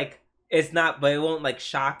 It's just like, it's not, but it won't, like,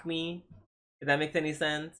 shock me, if that makes any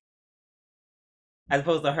sense. As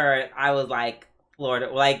opposed to her, I was like, floored.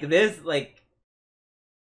 Like, this, like,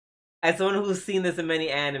 as someone who's seen this in many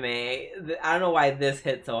anime, I don't know why this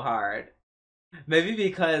hit so hard. Maybe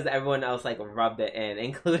because everyone else, like, rubbed it in,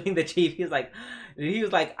 including the chief. He was like,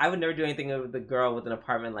 I would never do anything with a girl with an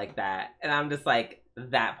apartment like that. And I'm just like,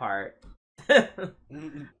 that part.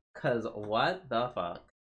 Cause what the fuck?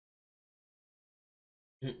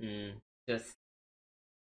 Just,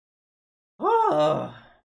 oh,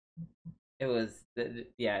 it was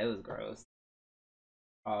gross.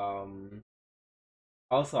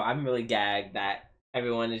 Also, I'm really gagged that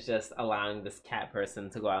everyone is just allowing this cat person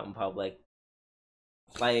to go out in public.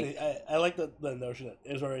 Like, I like the notion that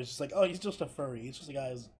Israel is just like, oh, he's just a furry. He's just a guy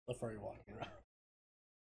who's a furry walking around.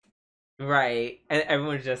 Right, and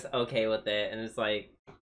everyone's just okay with it, and it's like,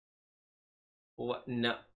 what?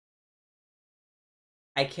 No,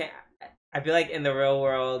 I can't. I feel like in the real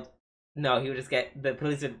world, no, he would just get the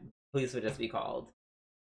police would just be called.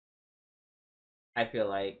 I feel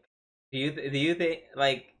like. Do you think,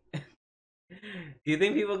 like, Do you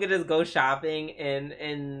think people could just go shopping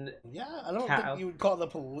in Yeah, I don't think you would call the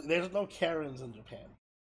police. There's no Karens in Japan.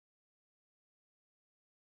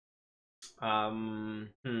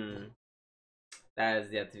 That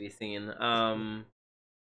is yet to be seen. I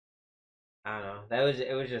don't know.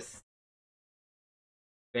 It was just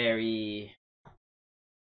very,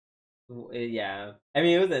 yeah. I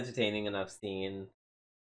mean, it was entertaining enough scene.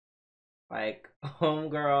 Like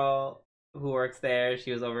homegirl who works there,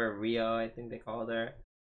 she was over at Rio, I think they called her.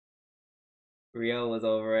 Rio was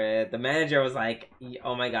over it. The manager was like,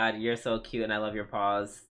 "Oh my god, you're so cute and I love your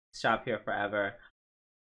paws. Shop here forever."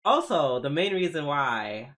 Also, the main reason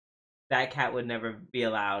why that cat would never be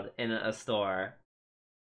allowed in a store.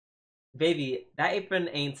 Baby, that apron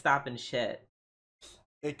ain't stopping shit.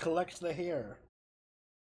 It collects the hair.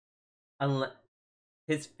 Unless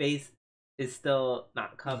his face is still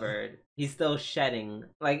not covered. He's still shedding.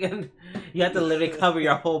 Like, you have to literally cover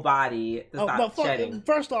your whole body to stop shedding.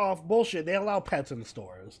 First off, bullshit. They allow pets in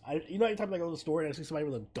stores. Anytime I go to the store and I see somebody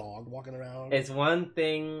with a dog walking around. It's one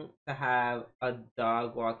thing to have a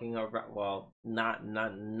dog walking around. Well, not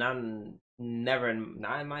in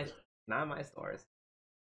my stores.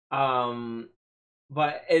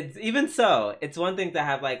 But it's even so. It's one thing to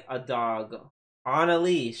have like a dog on a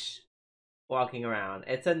leash walking around.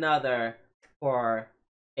 It's another for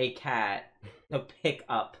a cat to pick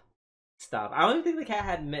up stuff. I don't even think the cat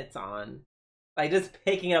had mitts on. Like, just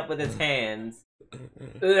picking it up with his hands.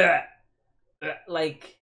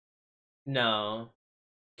 Like, no.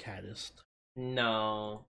 Catist.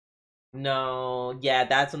 No. Yeah,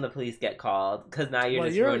 that's when the police get called. Because now you're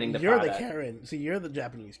just ruining the product. You're the Karen. See, you're the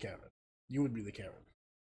Japanese Karen. You would be the Karen.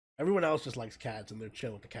 Everyone else just likes cats and they're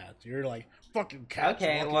chill with the cats. You're like, fucking cats.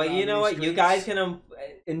 Okay, well, you know what? Streets. You guys can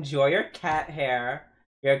enjoy your cat hair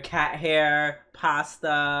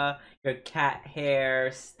pasta, your cat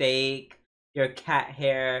hair steak, your cat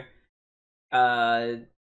hair arroz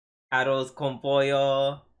con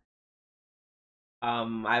pollo.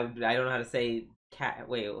 I don't know how to say cat.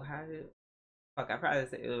 Wait, how do? Fuck, I probably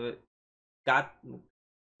say it.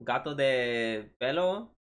 Gato de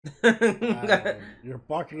pelo. You're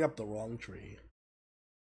barking up the wrong tree.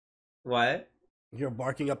 What? You're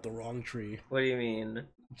barking up the wrong tree. What do you mean?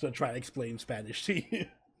 To try to explain Spanish to you.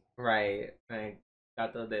 Right. Like,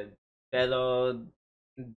 gato de pelo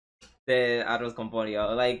de arroz con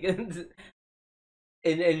pollo. Like,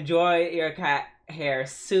 enjoy your cat hair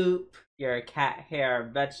soup, your cat hair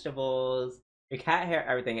vegetables, your cat hair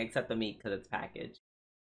everything except the meat because it's packaged.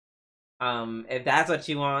 If that's what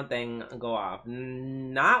you want, then go off.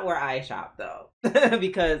 Not where I shop though,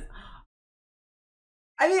 because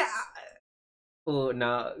I mean,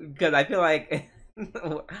 no, because I feel like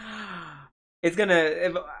it's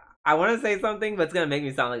gonna. I want to say something, but it's gonna make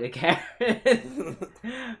me sound like a Karen.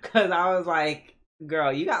 Because I was like,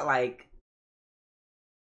 "Girl, you got like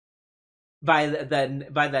by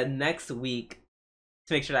the next week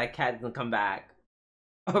to make sure that cat doesn't come back,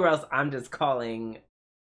 or else I'm just calling."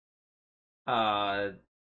 Not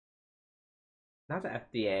the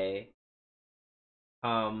FDA.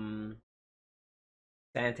 Not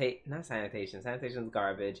sanitation. Sanitation's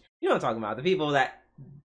garbage. You know what I'm talking about. The people that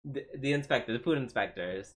the inspector, the food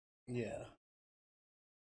inspectors. Yeah.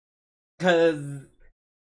 Cause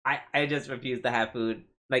I just refuse to have food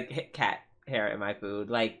like cat hair in my food.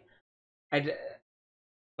 Like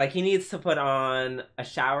he needs to put on a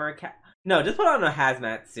shower cap. No, just put on a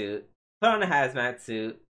hazmat suit. Put on a hazmat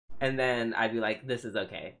suit. And then I'd be like, this is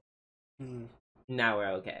okay. Now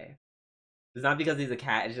we're okay. It's not because he's a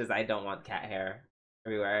cat, it's just I don't want cat hair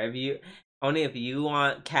everywhere. If you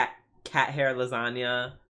want cat hair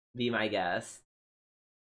lasagna, be my guest.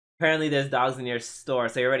 Apparently there's dogs in your store,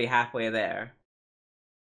 so you're already halfway there.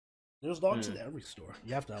 There's dogs in every store.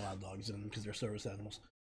 You have to allow dogs in because they're service animals.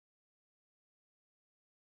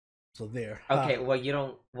 So there. Okay, well you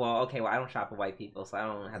don't I don't shop with white people, so I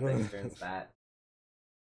don't have to experience that.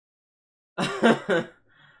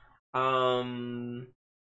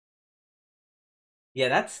 Yeah,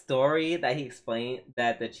 that story that he explained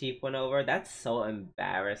that the chief went over, that's so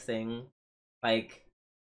embarrassing. Like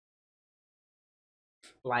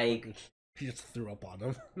she just threw up on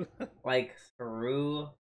him.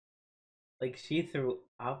 She threw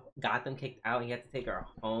up, got them kicked out, and he had to take her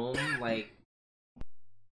home. Like,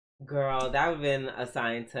 girl, that would have been a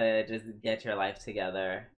sign to just get your life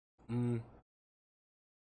together. And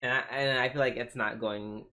I feel like it's not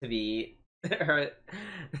going to be her.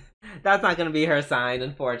 That's not going to be her sign,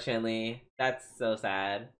 unfortunately. That's so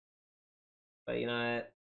sad. But you know what?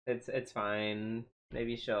 It's fine.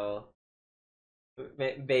 Maybe she'll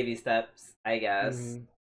baby steps, I guess.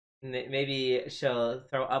 maybe she'll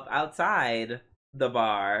throw up outside the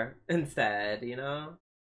bar instead, you know?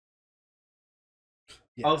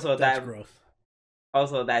 Yeah, also that's that growth.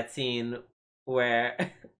 Also that scene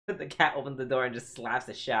where the cat opens the door and just slaps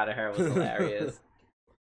the shit out of her was hilarious.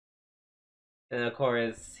 And of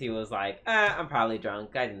course he was like, I'm probably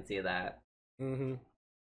drunk. I didn't see that. Mm-hmm.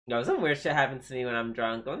 No, some weird shit happens to me when I'm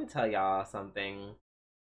drunk. Let me tell y'all something.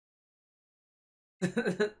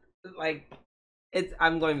 Like,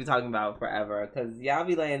 I'm going to be talking about it forever because y'all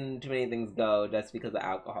be letting too many things go just because of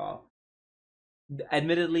alcohol.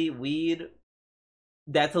 Admittedly, weed,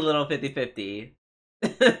 that's a little 50-50.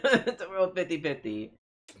 It's a real 50-50.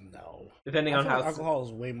 No. Depending on how alcohol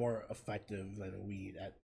is way more effective than weed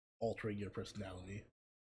at altering your personality.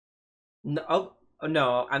 No,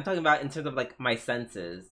 no, I'm talking about in terms of like my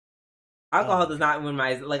senses. Alcohol does not ruin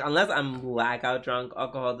my like unless I'm blackout drunk.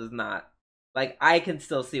 Alcohol does not. Like I can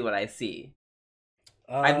still see what I see.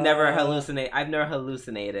 I've never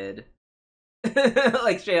hallucinated.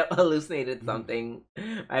 Like straight up hallucinated something.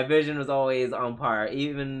 My vision was always on par,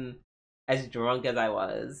 even as drunk as I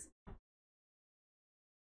was.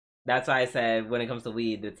 That's why I said when it comes to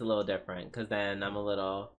weed, it's a little different because then I'm a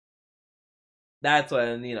little. That's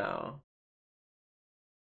when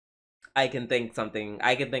I can think something.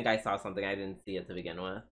 I can think I saw something I didn't see it to begin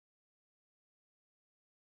with.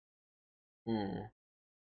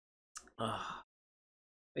 Oh.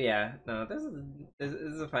 Yeah, no, this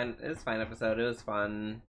is a fine. It's a fine episode. It was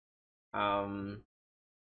fun. Gosh,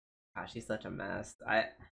 she's such a mess.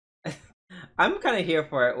 I'm kind of here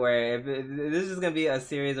for it. Where if this is gonna be a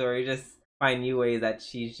series where we just find new ways that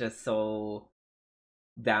she's just so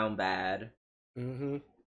down bad.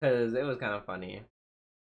 Because it was kind of funny.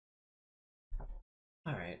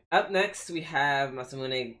 All right. Up next, we have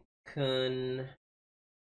Masamune-Kun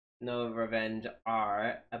No Revenge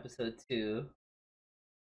R, episode 2.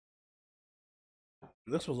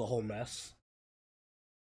 This was a whole mess.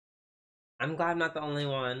 I'm glad I'm not the only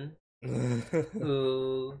one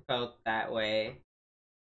who felt that way.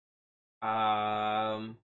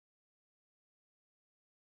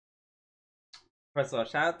 First of all,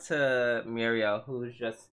 shout out to Muriel, who's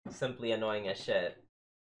just simply annoying as shit.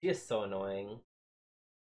 She is so annoying.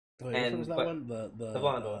 Wait, and which one was that one? The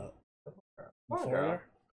blonde one. Blonde girl.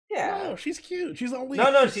 Yeah. No, she's cute. She's only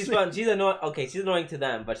No, she's fun. She's annoying. Okay, she's annoying to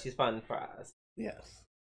them, but she's fun for us. Yes.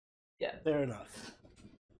 Yeah. Fair enough.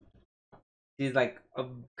 She's like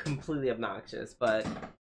completely obnoxious, but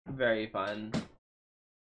very fun.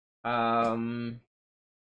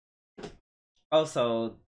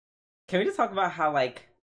 Also, can we just talk about how like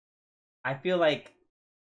I feel like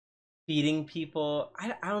feeding people?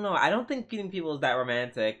 I don't know. I don't think feeding people is that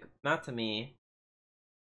romantic. Not to me.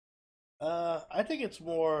 I think it's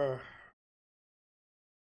more.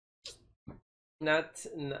 Not to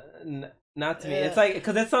me. It's like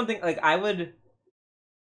because it's something like I would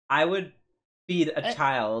feed a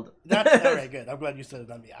child. That's all right. Good. I'm glad you said it,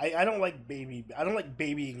 not me. I don't like I don't like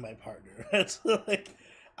babying my partner. It's like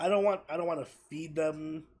I don't want to feed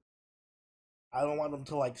them. I don't want them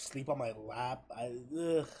to like sleep on my lap.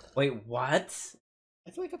 Wait, what?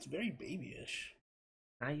 I feel like that's very babyish.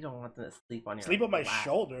 Now you don't want them to sleep on your sleep on my lap.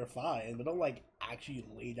 shoulder, fine, but don't like actually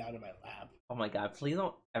lay down in my lap. Oh my god! Please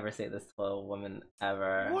don't ever say this to a woman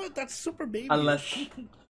ever. What? That's super babyish. Unless.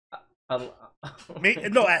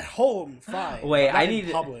 No, at home, fine. Wait, I need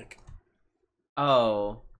in public.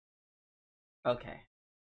 Oh. Okay,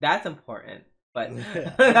 that's important. But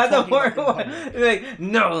that's important. Like,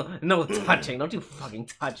 no touching. Don't you fucking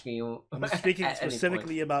touch me. I'm speaking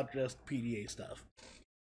specifically about just PDA stuff.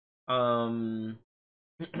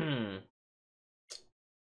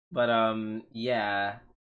 But yeah,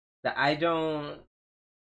 that I don't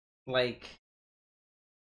like.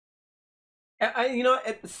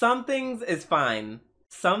 Some things is fine.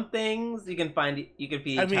 Some things you can feed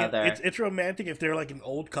each other. It's romantic if they're like an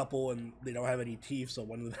old couple and they don't have any teeth, so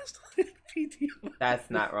one of them has to feed the other.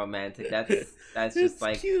 That's not romantic. That's just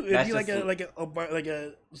like cute. That's just like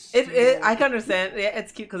a. I can understand. Yeah,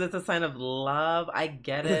 it's cute because it's a sign of love. I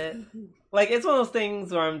get it. Like it's one of those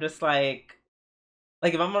things where I'm just like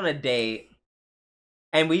if I'm on a date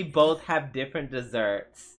and we both have different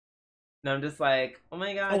desserts. And I'm just like, oh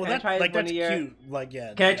my god, can I try one of your? Cute. Like,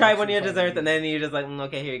 yeah, can I try one of your desserts? And then you're just like,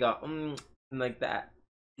 okay, here you go, and like that.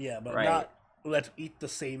 Yeah, but not let's eat the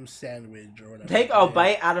same sandwich or whatever. Take a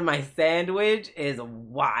bite out of my sandwich is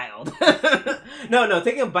wild. No,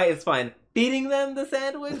 taking a bite is fine. Feeding them the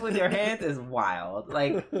sandwich with your hands is wild.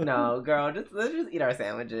 Like, no, girl, let's just eat our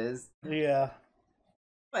sandwiches. Yeah.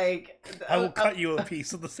 Like, I will cut you a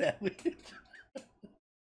piece of the sandwich.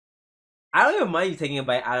 I don't even mind you taking a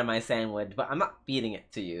bite out of my sandwich, but I'm not feeding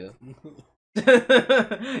it to you.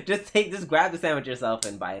 Just grab the sandwich yourself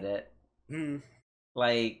and bite it. Mm.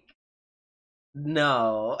 Like,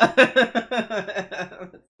 no.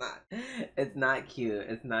 It's not cute.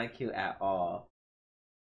 It's not cute at all.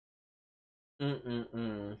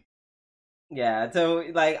 Yeah, so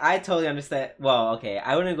like I totally understand. Well, okay,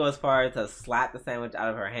 I wouldn't go as far to slap the sandwich out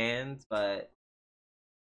of her hands, but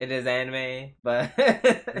it is anime. But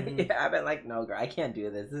yeah, I've been like, no, girl, I can't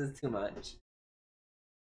do this. This is too much.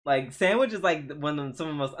 Like sandwich is like one of some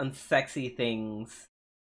of the most unsexy things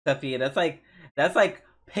to feed. That's like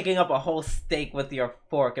picking up a whole steak with your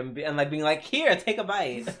fork and like being like, here, take a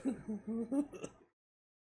bite.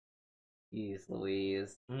 Jeez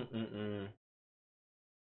Louise.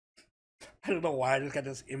 I don't know why I just got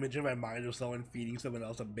this image in my mind of someone feeding someone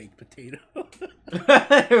else a baked potato.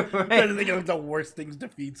 Right. I think of the worst things to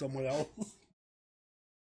feed someone else.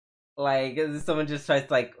 Like someone just tries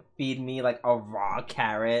to like feed me like a raw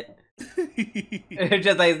carrot.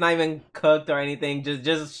 Just like it's not even cooked or anything.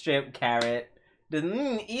 Just straight carrot. Just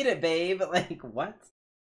eat it, babe. Like what?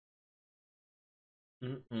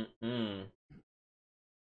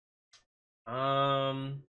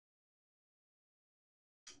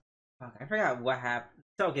 Fuck, I forgot what happened.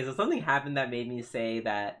 So, okay, so something happened that made me say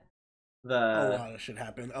that a lot of shit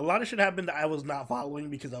happened. A lot of shit happened that I was not following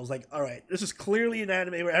because I was like, all right, this is clearly an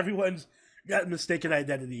anime where everyone's got mistaken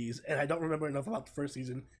identities, and I don't remember enough about the first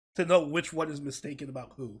season to know which one is mistaken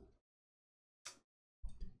about who.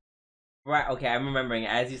 Right, okay, I'm remembering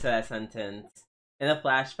as you said that sentence. In a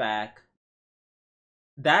flashback,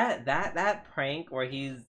 that prank where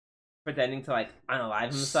he's pretending to like unalive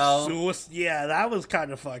himself. Yeah, that was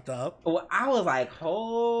kind of fucked up. Well, I was like,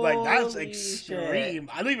 holy, like that's extreme. Shit.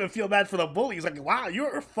 I don't even feel bad for the bullies. Like, wow,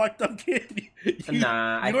 you're a fucked up kid.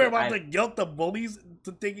 You were about to guilt the bullies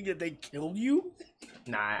to thinking that they killed you.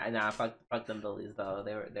 Nah, fuck them bullies though.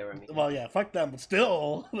 They were mean. Well, yeah, fuck them, but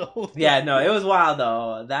still. Yeah, no, it was wild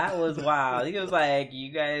though. That was wild. He was like,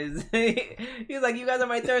 you guys. He was like, you guys are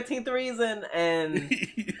my 13th reason, and.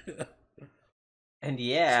 Yeah. And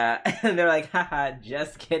yeah, and they're like, haha,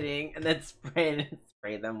 just kidding, and then spray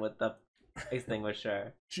them with the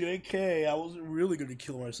extinguisher. JK, I wasn't really gonna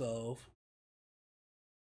kill myself.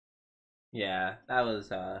 Yeah, that was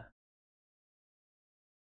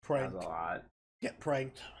pranked. That was a lot. Get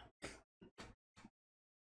pranked.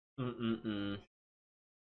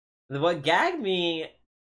 What gagged me,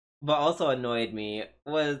 but also annoyed me,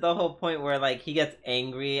 was the whole point where like he gets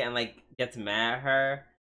angry and like gets mad at her.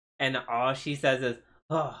 And all she says is,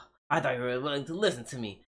 oh, I thought you were willing to listen to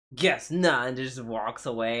me. Guess not. And just walks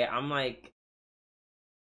away. I'm like,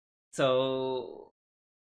 so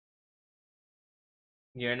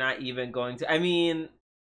you're not even going to. I mean,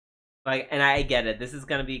 like, and I get it. This is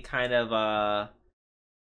going to be kind of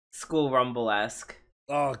School Rumble-esque.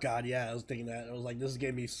 Oh, God, yeah. I was thinking that. I was like, this is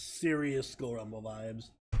giving me serious School Rumble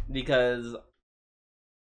vibes. Because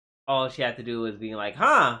all she had to do was being like,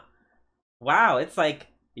 huh, wow, it's like,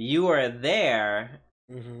 you were there.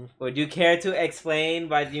 Would you care to explain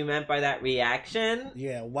what you meant by that reaction?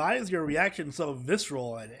 Yeah, why is your reaction so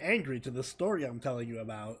visceral and angry to the story I'm telling you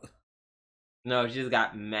about? No, she just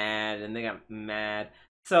got mad, and they got mad.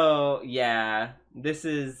 So, yeah, this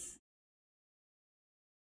is...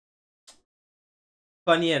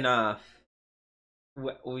 Funny enough,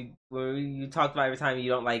 you talked about every time you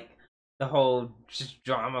don't like the whole just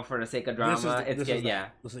drama for the sake of drama. This is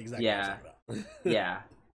exactly yeah. Yeah.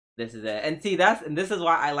 This is it. And see, this is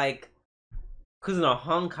why I like Kuzuno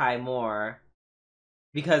Honkai more,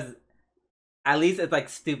 because at least it's like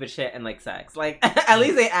stupid shit and like sex. Like at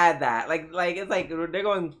least they add that. Like it's like they're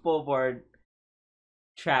going full board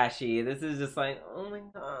trashy. This is just like, oh my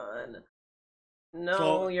god. No,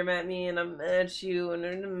 so, you're mad at me and I'm mad at you and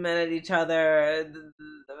they're mad at each other.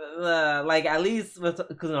 Like at least with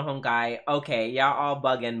Kuzuno Honkai, okay, y'all all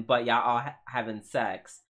bugging, but y'all all having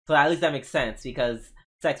sex. So at least that makes sense because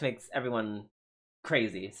sex makes everyone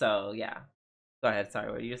crazy. So yeah, go ahead. Sorry,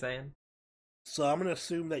 what were you saying? So I'm gonna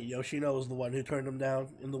assume that Yoshino is the one who turned him down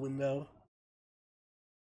in the window.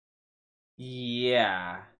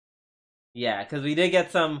 Yeah, because we did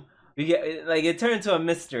get some. We get like it turned into a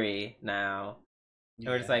mystery now. Yeah.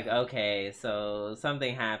 We're just like, okay, so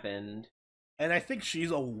something happened, and I think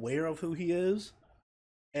she's aware of who he is.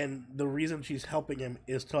 And the reason she's helping him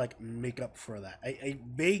is to like make up for that. I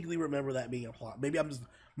vaguely remember that being a plot. Maybe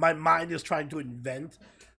my mind is trying to invent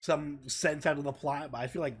some sense out of the plot, but I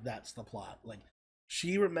feel like that's the plot. Like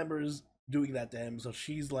she remembers doing that to him, so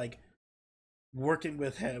she's like working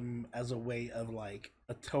with him as a way of like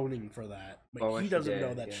atoning for that. But he doesn't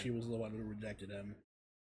know that she was the one who rejected him.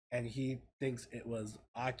 and he thinks it was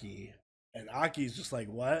Aki, and Aki's just like,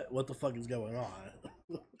 what the fuck is going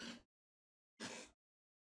on?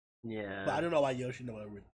 Yeah, but I don't know why Yoshino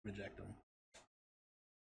would reject him.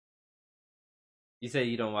 You say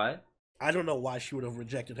you don't what? I don't know why she would have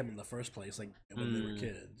rejected him in the first place, like when they were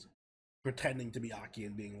kids, pretending to be Aki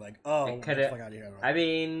and being like, "Oh, get the fuck out of here." I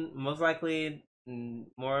mean, most likely,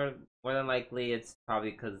 more than likely, it's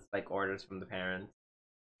probably because like orders from the parents.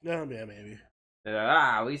 Yeah, maybe.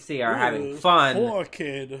 We see her having fun. Poor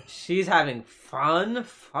kid. She's having fun.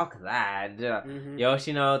 Fuck that.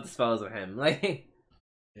 Yoshino, dispose of him. Like,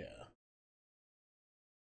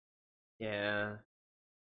 yeah.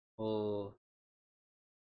 Oh.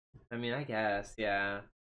 I mean, I guess, yeah.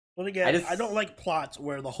 But again, I don't like plots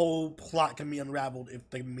where the whole plot can be unraveled if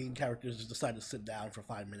the main characters just decide to sit down for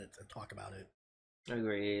 5 minutes and talk about it.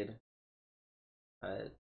 Agreed.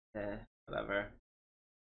 But, whatever.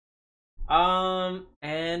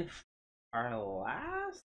 And our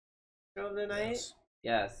last show of the night?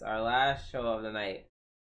 Yes, our last show of the night.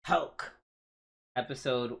 Helck.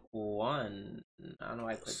 Episode 1. I don't know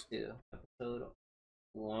why I put 2. Episode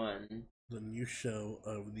 1. The new show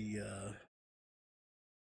of the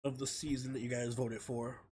season that you guys voted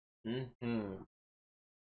for.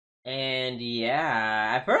 And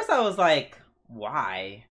yeah, at first I was like,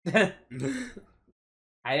 why? I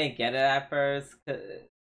didn't get it at first, but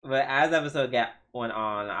as the episode went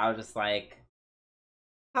on, I was just like,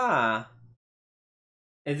 huh.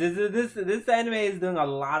 This anime is doing a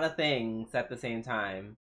lot of things at the same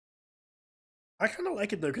time. I kind of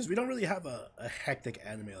like it though, because we don't really have a hectic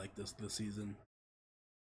anime like this season.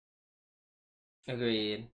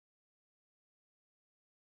 Agreed.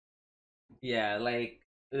 Yeah, like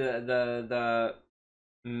the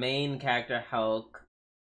main character Helck.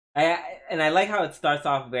 I like how it starts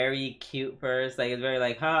off very cute first. Like it's very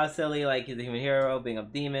like silly, like he's a human hero being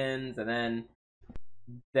up demons, and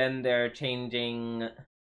then they're changing.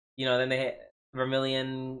 Then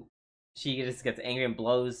Vermilion. She just gets angry and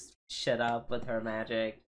blows shit up with her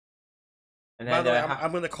magic. And by the way,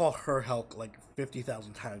 I'm gonna call her Helck like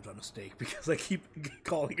 50,000 times by mistake because I keep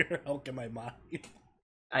calling her Helck in my mind.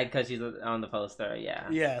 Because she's on the poster, yeah.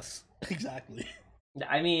 Yes, exactly.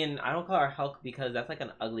 I mean, I don't call her Helck because that's like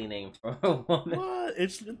an ugly name for a woman. What?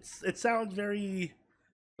 It sounds very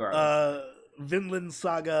gross. Vinland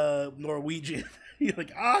Saga Norwegian. You're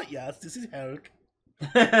like, yes, this is Helck.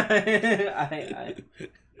 I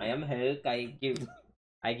am Helck.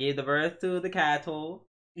 I gave the birth to the cattle.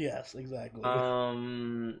 Yes, exactly.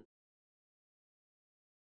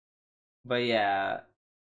 But yeah.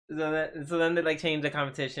 So then they like change the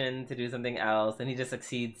competition to do something else, and he just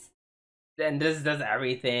succeeds. And this does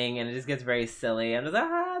everything, and it just gets very silly. And it's like,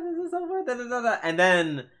 this is so worth it. And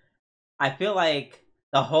then I feel like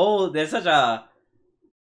there's such a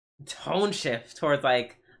tone shift towards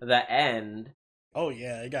like the end. Oh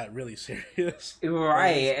yeah, it got really serious.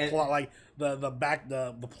 Right. And like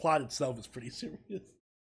the plot itself is pretty serious.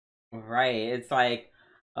 Right. It's like,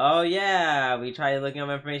 oh yeah, we tried looking up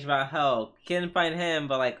information about Helck. Couldn't find him,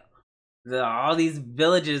 but like all these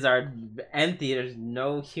villages are empty. There's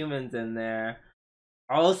no humans in there.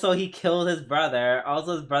 Also, he killed his brother.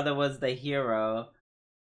 Also, his brother was the hero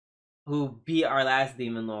who beat our last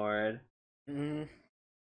demon lord. And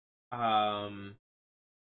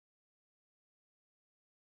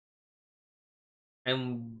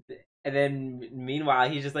then meanwhile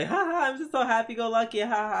he's just like, I'm just so happy go lucky,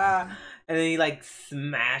 and then he like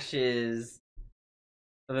smashes.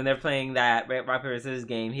 So then they're playing that rock paper scissors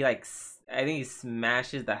game. He like, I think he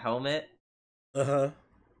smashes the helmet. And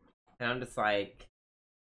I'm just like,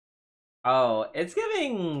 oh, it's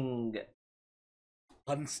giving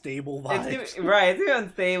unstable vibes. It's giving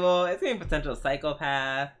unstable. It's giving potential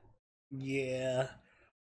psychopath. Yeah,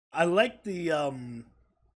 I like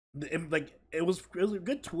like it was a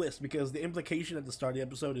good twist because the implication at the start of the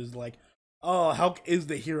episode is like, oh, Helck is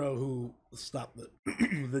the hero who stopped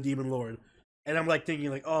the demon lord, and I'm like thinking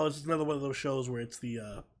like, oh, this is another one of those shows where it's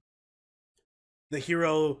the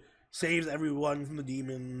hero saves everyone from the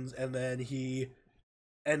demons, and then he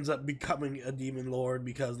ends up becoming a demon lord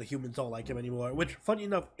because the humans don't like him anymore. Which, funny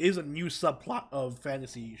enough, is a new subplot of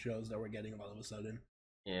fantasy shows that we're getting all of a sudden.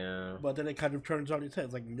 Yeah. But then it kind of turns on its head.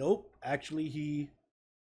 It's like, nope, actually he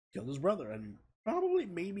killed his brother and probably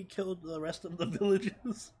maybe killed the rest of the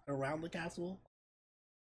villages around the castle.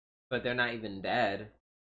 But they're not even dead.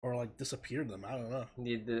 Or like disappeared them, I don't know.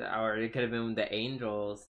 Or it could have been the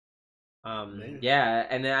angels. Yeah,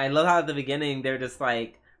 and then I love how at the beginning they're just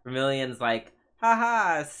like, Vermilion's like,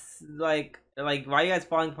 haha, like why are you guys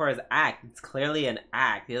falling for his act? It's clearly an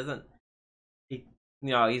act. He's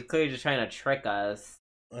clearly just trying to trick us.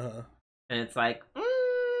 Uh-huh. And it's like,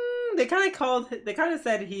 they kind of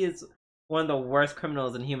said he is one of the worst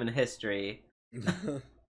criminals in human history.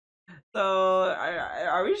 So,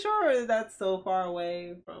 are we sure that's so far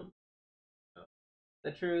away from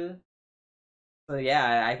the truth? So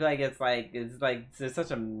yeah, I feel like it's like there's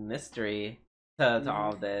such a mystery to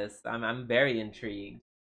all this. I'm very intrigued.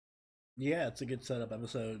 Yeah, it's a good setup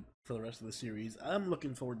episode for the rest of the series. I'm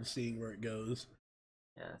looking forward to seeing where it goes.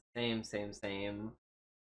 Yeah, same.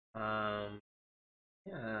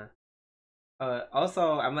 Yeah.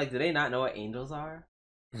 Also, I'm like, do they not know what angels are?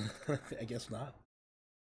 I guess not.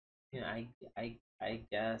 Yeah, I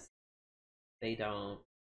guess they don't.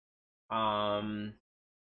 Um,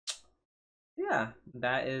 yeah,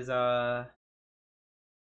 that is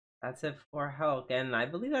that's it for Helck, and I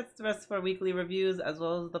believe that's the rest of our weekly reviews as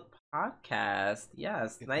well as the podcast.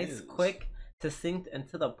 Yes, It nice, is. quick, succinct, and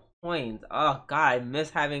to the point. Oh God, I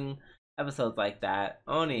miss having episodes like that.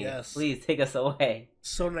 Oni, Yes. please take us away.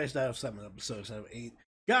 So nice to have 7 episodes instead of 8.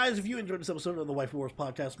 Guys, if you enjoyed this episode of the Waifu Wars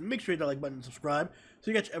podcast, make sure you hit that like button and subscribe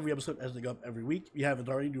so you catch every episode as they go up every week. If you haven't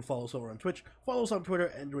already, do follow us over on Twitch, follow us on Twitter,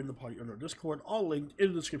 and join the party on our Discord, all linked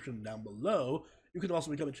in the description down below. You can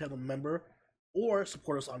also become a channel member or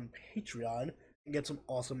support us on Patreon and get some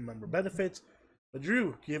awesome member benefits. But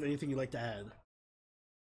Drew, do you have anything you'd like to add?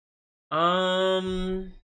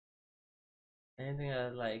 Anything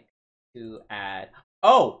I'd like to add?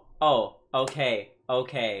 Okay.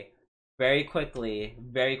 Very quick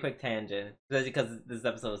tangent. Because this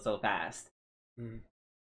episode was so fast.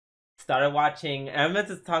 Started watching, and I meant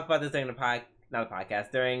to talk about this during the not a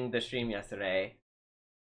podcast, during the stream yesterday.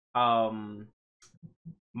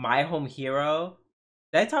 My Home Hero.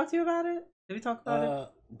 Did I talk to you about it? Did we talk about it?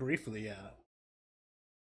 Briefly, yeah.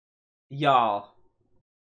 Y'all,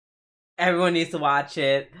 everyone needs to watch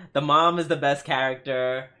it. The mom is the best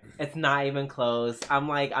character. It's not even close.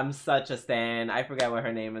 I'm such a stan. I forget what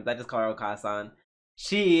her name is. I just call her Okasan.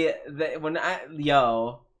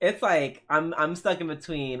 It's like I'm stuck in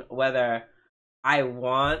between whether I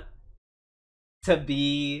want to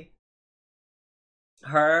be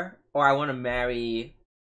her or I want to marry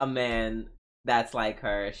a man that's like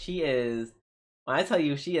her. She is, when I tell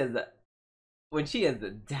you when she is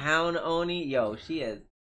down, Oni, she is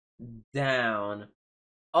down.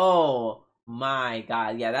 Oh my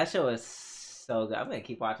God. Yeah, that show is so good. I'm gonna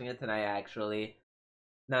keep watching it tonight, actually.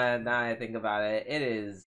 Now I think about it, it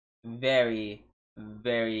is very,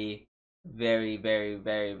 very, very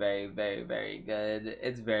good.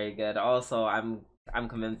 It's very good. Also, I'm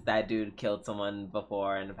convinced that dude killed someone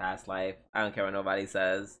before in the past life. I don't care what nobody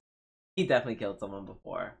says. He definitely killed someone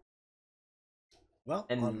before. Well,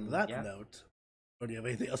 And on that yeah. note, or do you have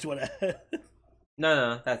anything else you want to add?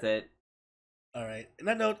 No, that's it. All right. On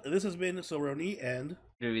that note, this has been Soroni, and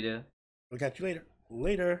Groovy do. we'll catch you later.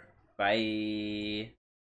 Later. Bye.